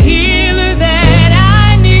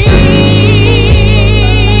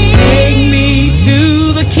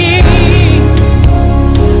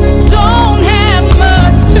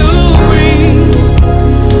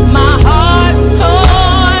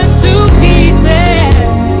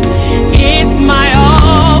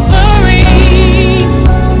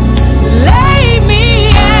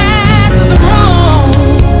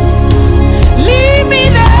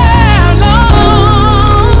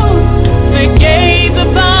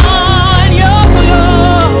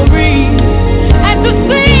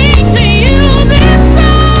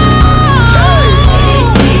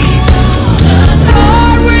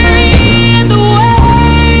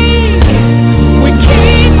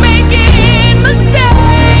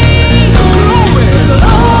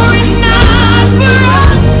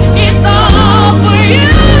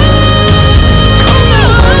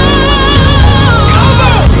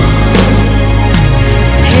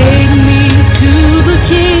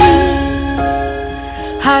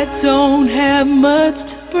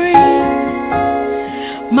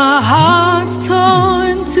my heart's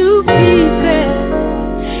torn to pieces.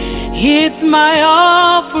 It's my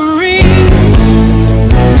offering.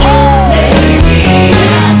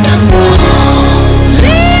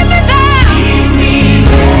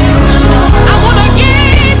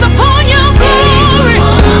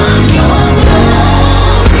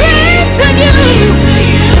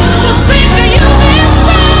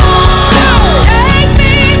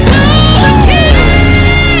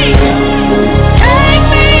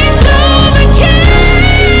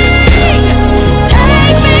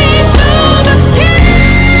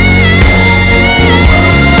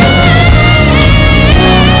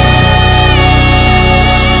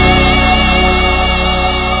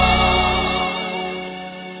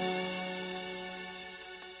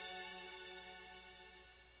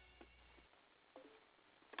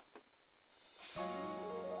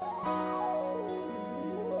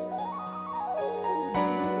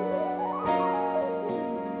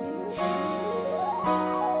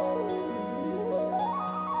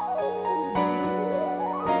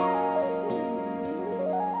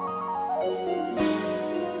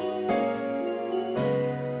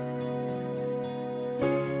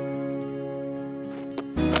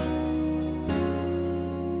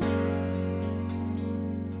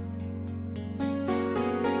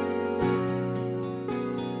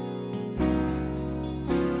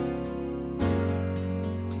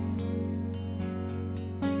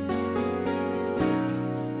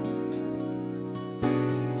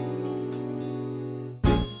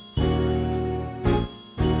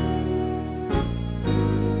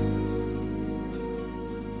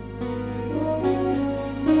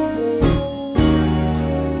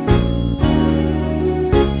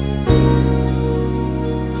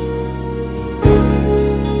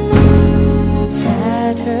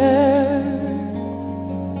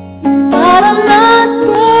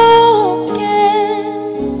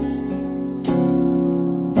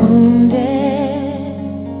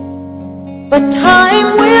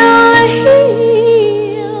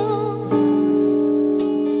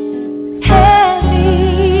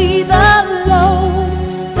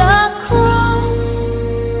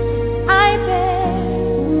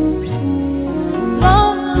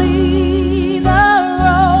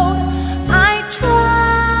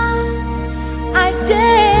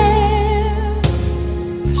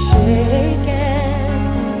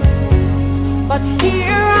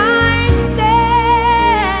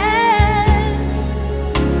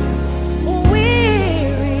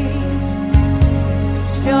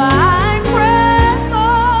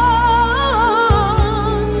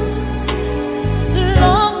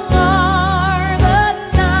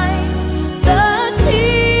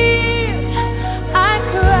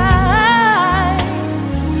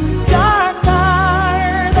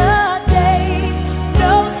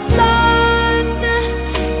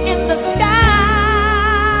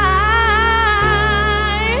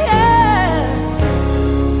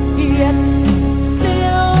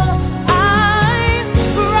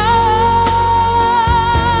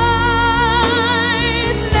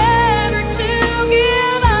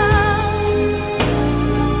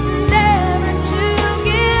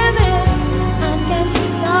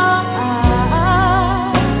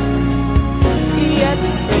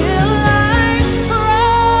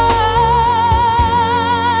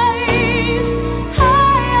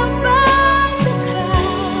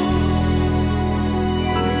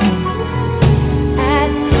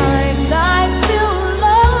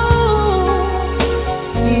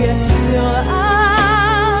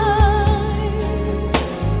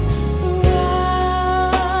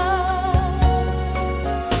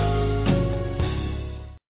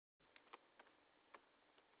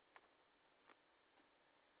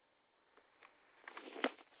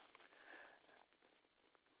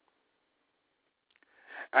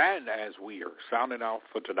 And as we are sounding out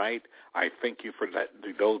for tonight, I thank you for that,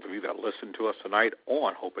 those of you that listen to us tonight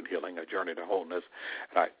on Hope and Healing, A Journey to Wholeness.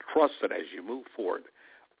 And I trust that as you move forward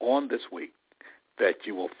on this week, that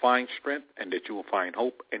you will find strength and that you will find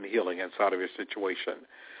hope and healing inside of your situation.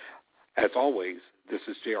 As always, this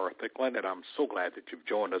is J.R. Thicklin, and I'm so glad that you've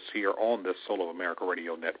joined us here on this Soul of America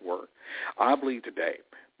Radio Network. I believe today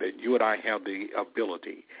that you and I have the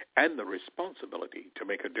ability and the responsibility to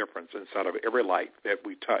make a difference inside of every life that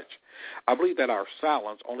we touch. I believe that our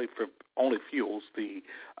silence only fuels the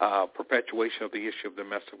perpetuation of the issue of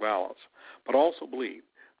domestic violence, but also believe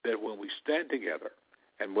that when we stand together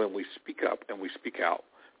and when we speak up and we speak out,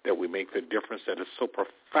 that we make the difference that is so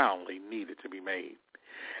profoundly needed to be made.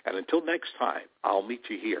 And until next time, I'll meet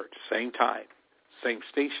you here at the same time, same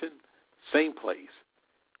station, same place,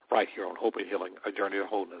 right here on Hope and Healing, A Journey to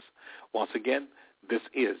Wholeness. Once again, this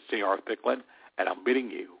is J.R. Thicklin, And I'm bidding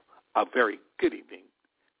you a very good evening.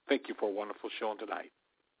 Thank you for a wonderful show tonight.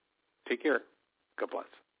 Take care. God bless.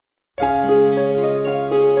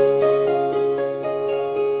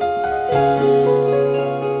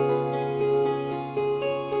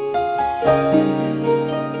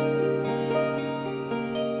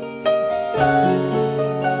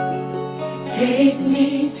 Take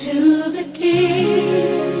me to the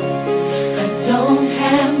King. I don't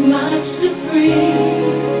have much to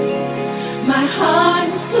bring. My heart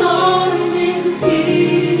is torn in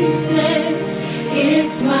pieces.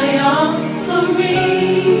 It's my offering.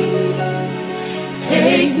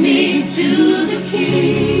 Take me to the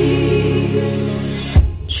King.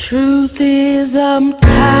 Truth is I'm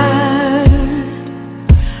tired.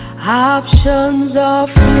 Options are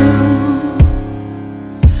few.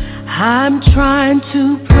 I'm trying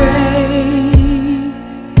to pray,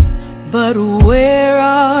 but where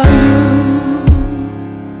are you?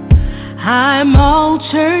 I'm all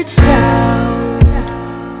churched out,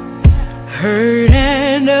 hurt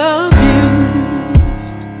and abused.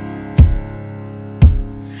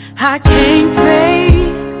 I can't say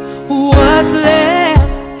what's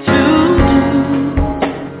left to do.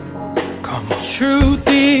 Come on. Truth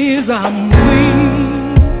is I'm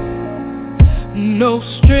weak, no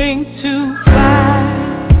strength to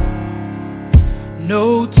fight,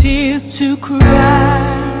 no tears to cry.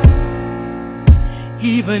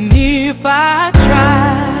 Even if I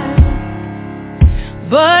try,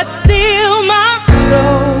 but still my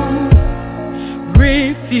soul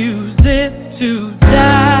refuses to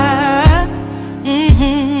die.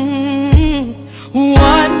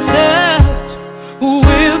 One touch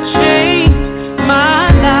will change my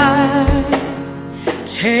life.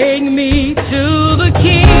 Take me to the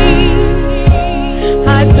King.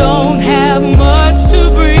 I don't have much to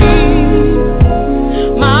bring.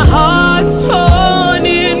 My heart's torn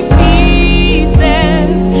in pieces.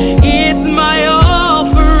 It's my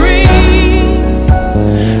offering.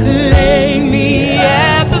 Lay me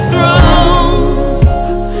at the throne.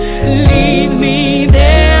 Leave me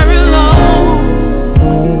there alone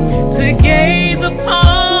to gaze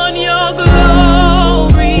upon your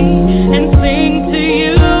glory and sing to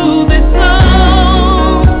you this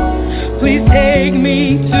song. Please take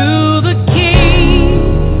me to the King.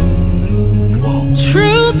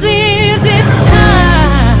 Truth is, it's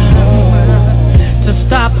time to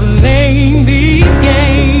stop playing these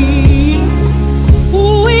games.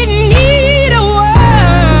 We need a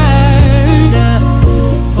word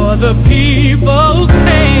for the people's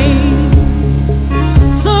pain.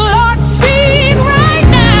 So Lord, speak right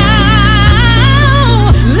now.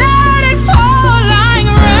 Let it fall like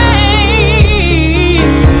rain.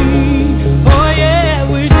 Oh yeah,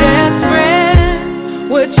 we're desperate.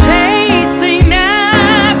 We're chasing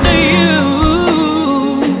after you.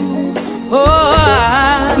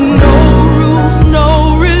 Oh, no rules, no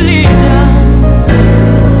religion.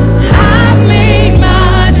 I've made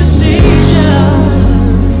my decision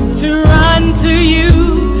to run to you,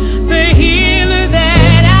 the healer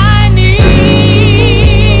that I need.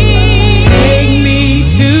 Take me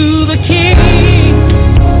to the King.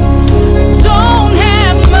 Don't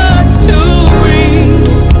have much to bring.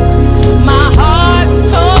 My heart's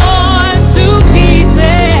torn to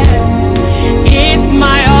pieces. It's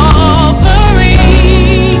my offering.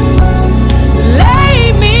 Lay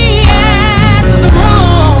me at the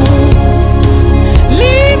throne.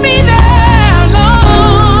 Leave me there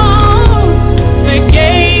alone to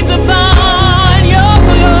gaze upon your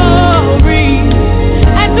glory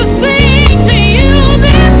and to sing to you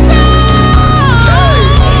this song.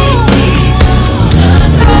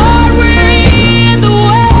 Lord, we're in the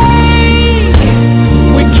way.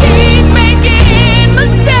 We keep making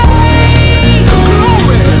mistakes.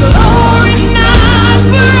 Glory not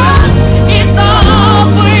for us, it's all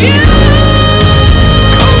for you.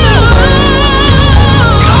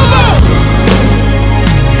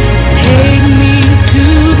 Take me to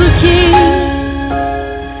the King.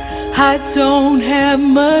 I don't have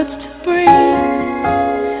much to bring.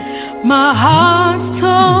 My heart's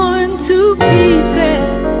torn to pieces.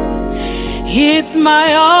 It's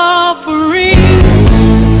my offering.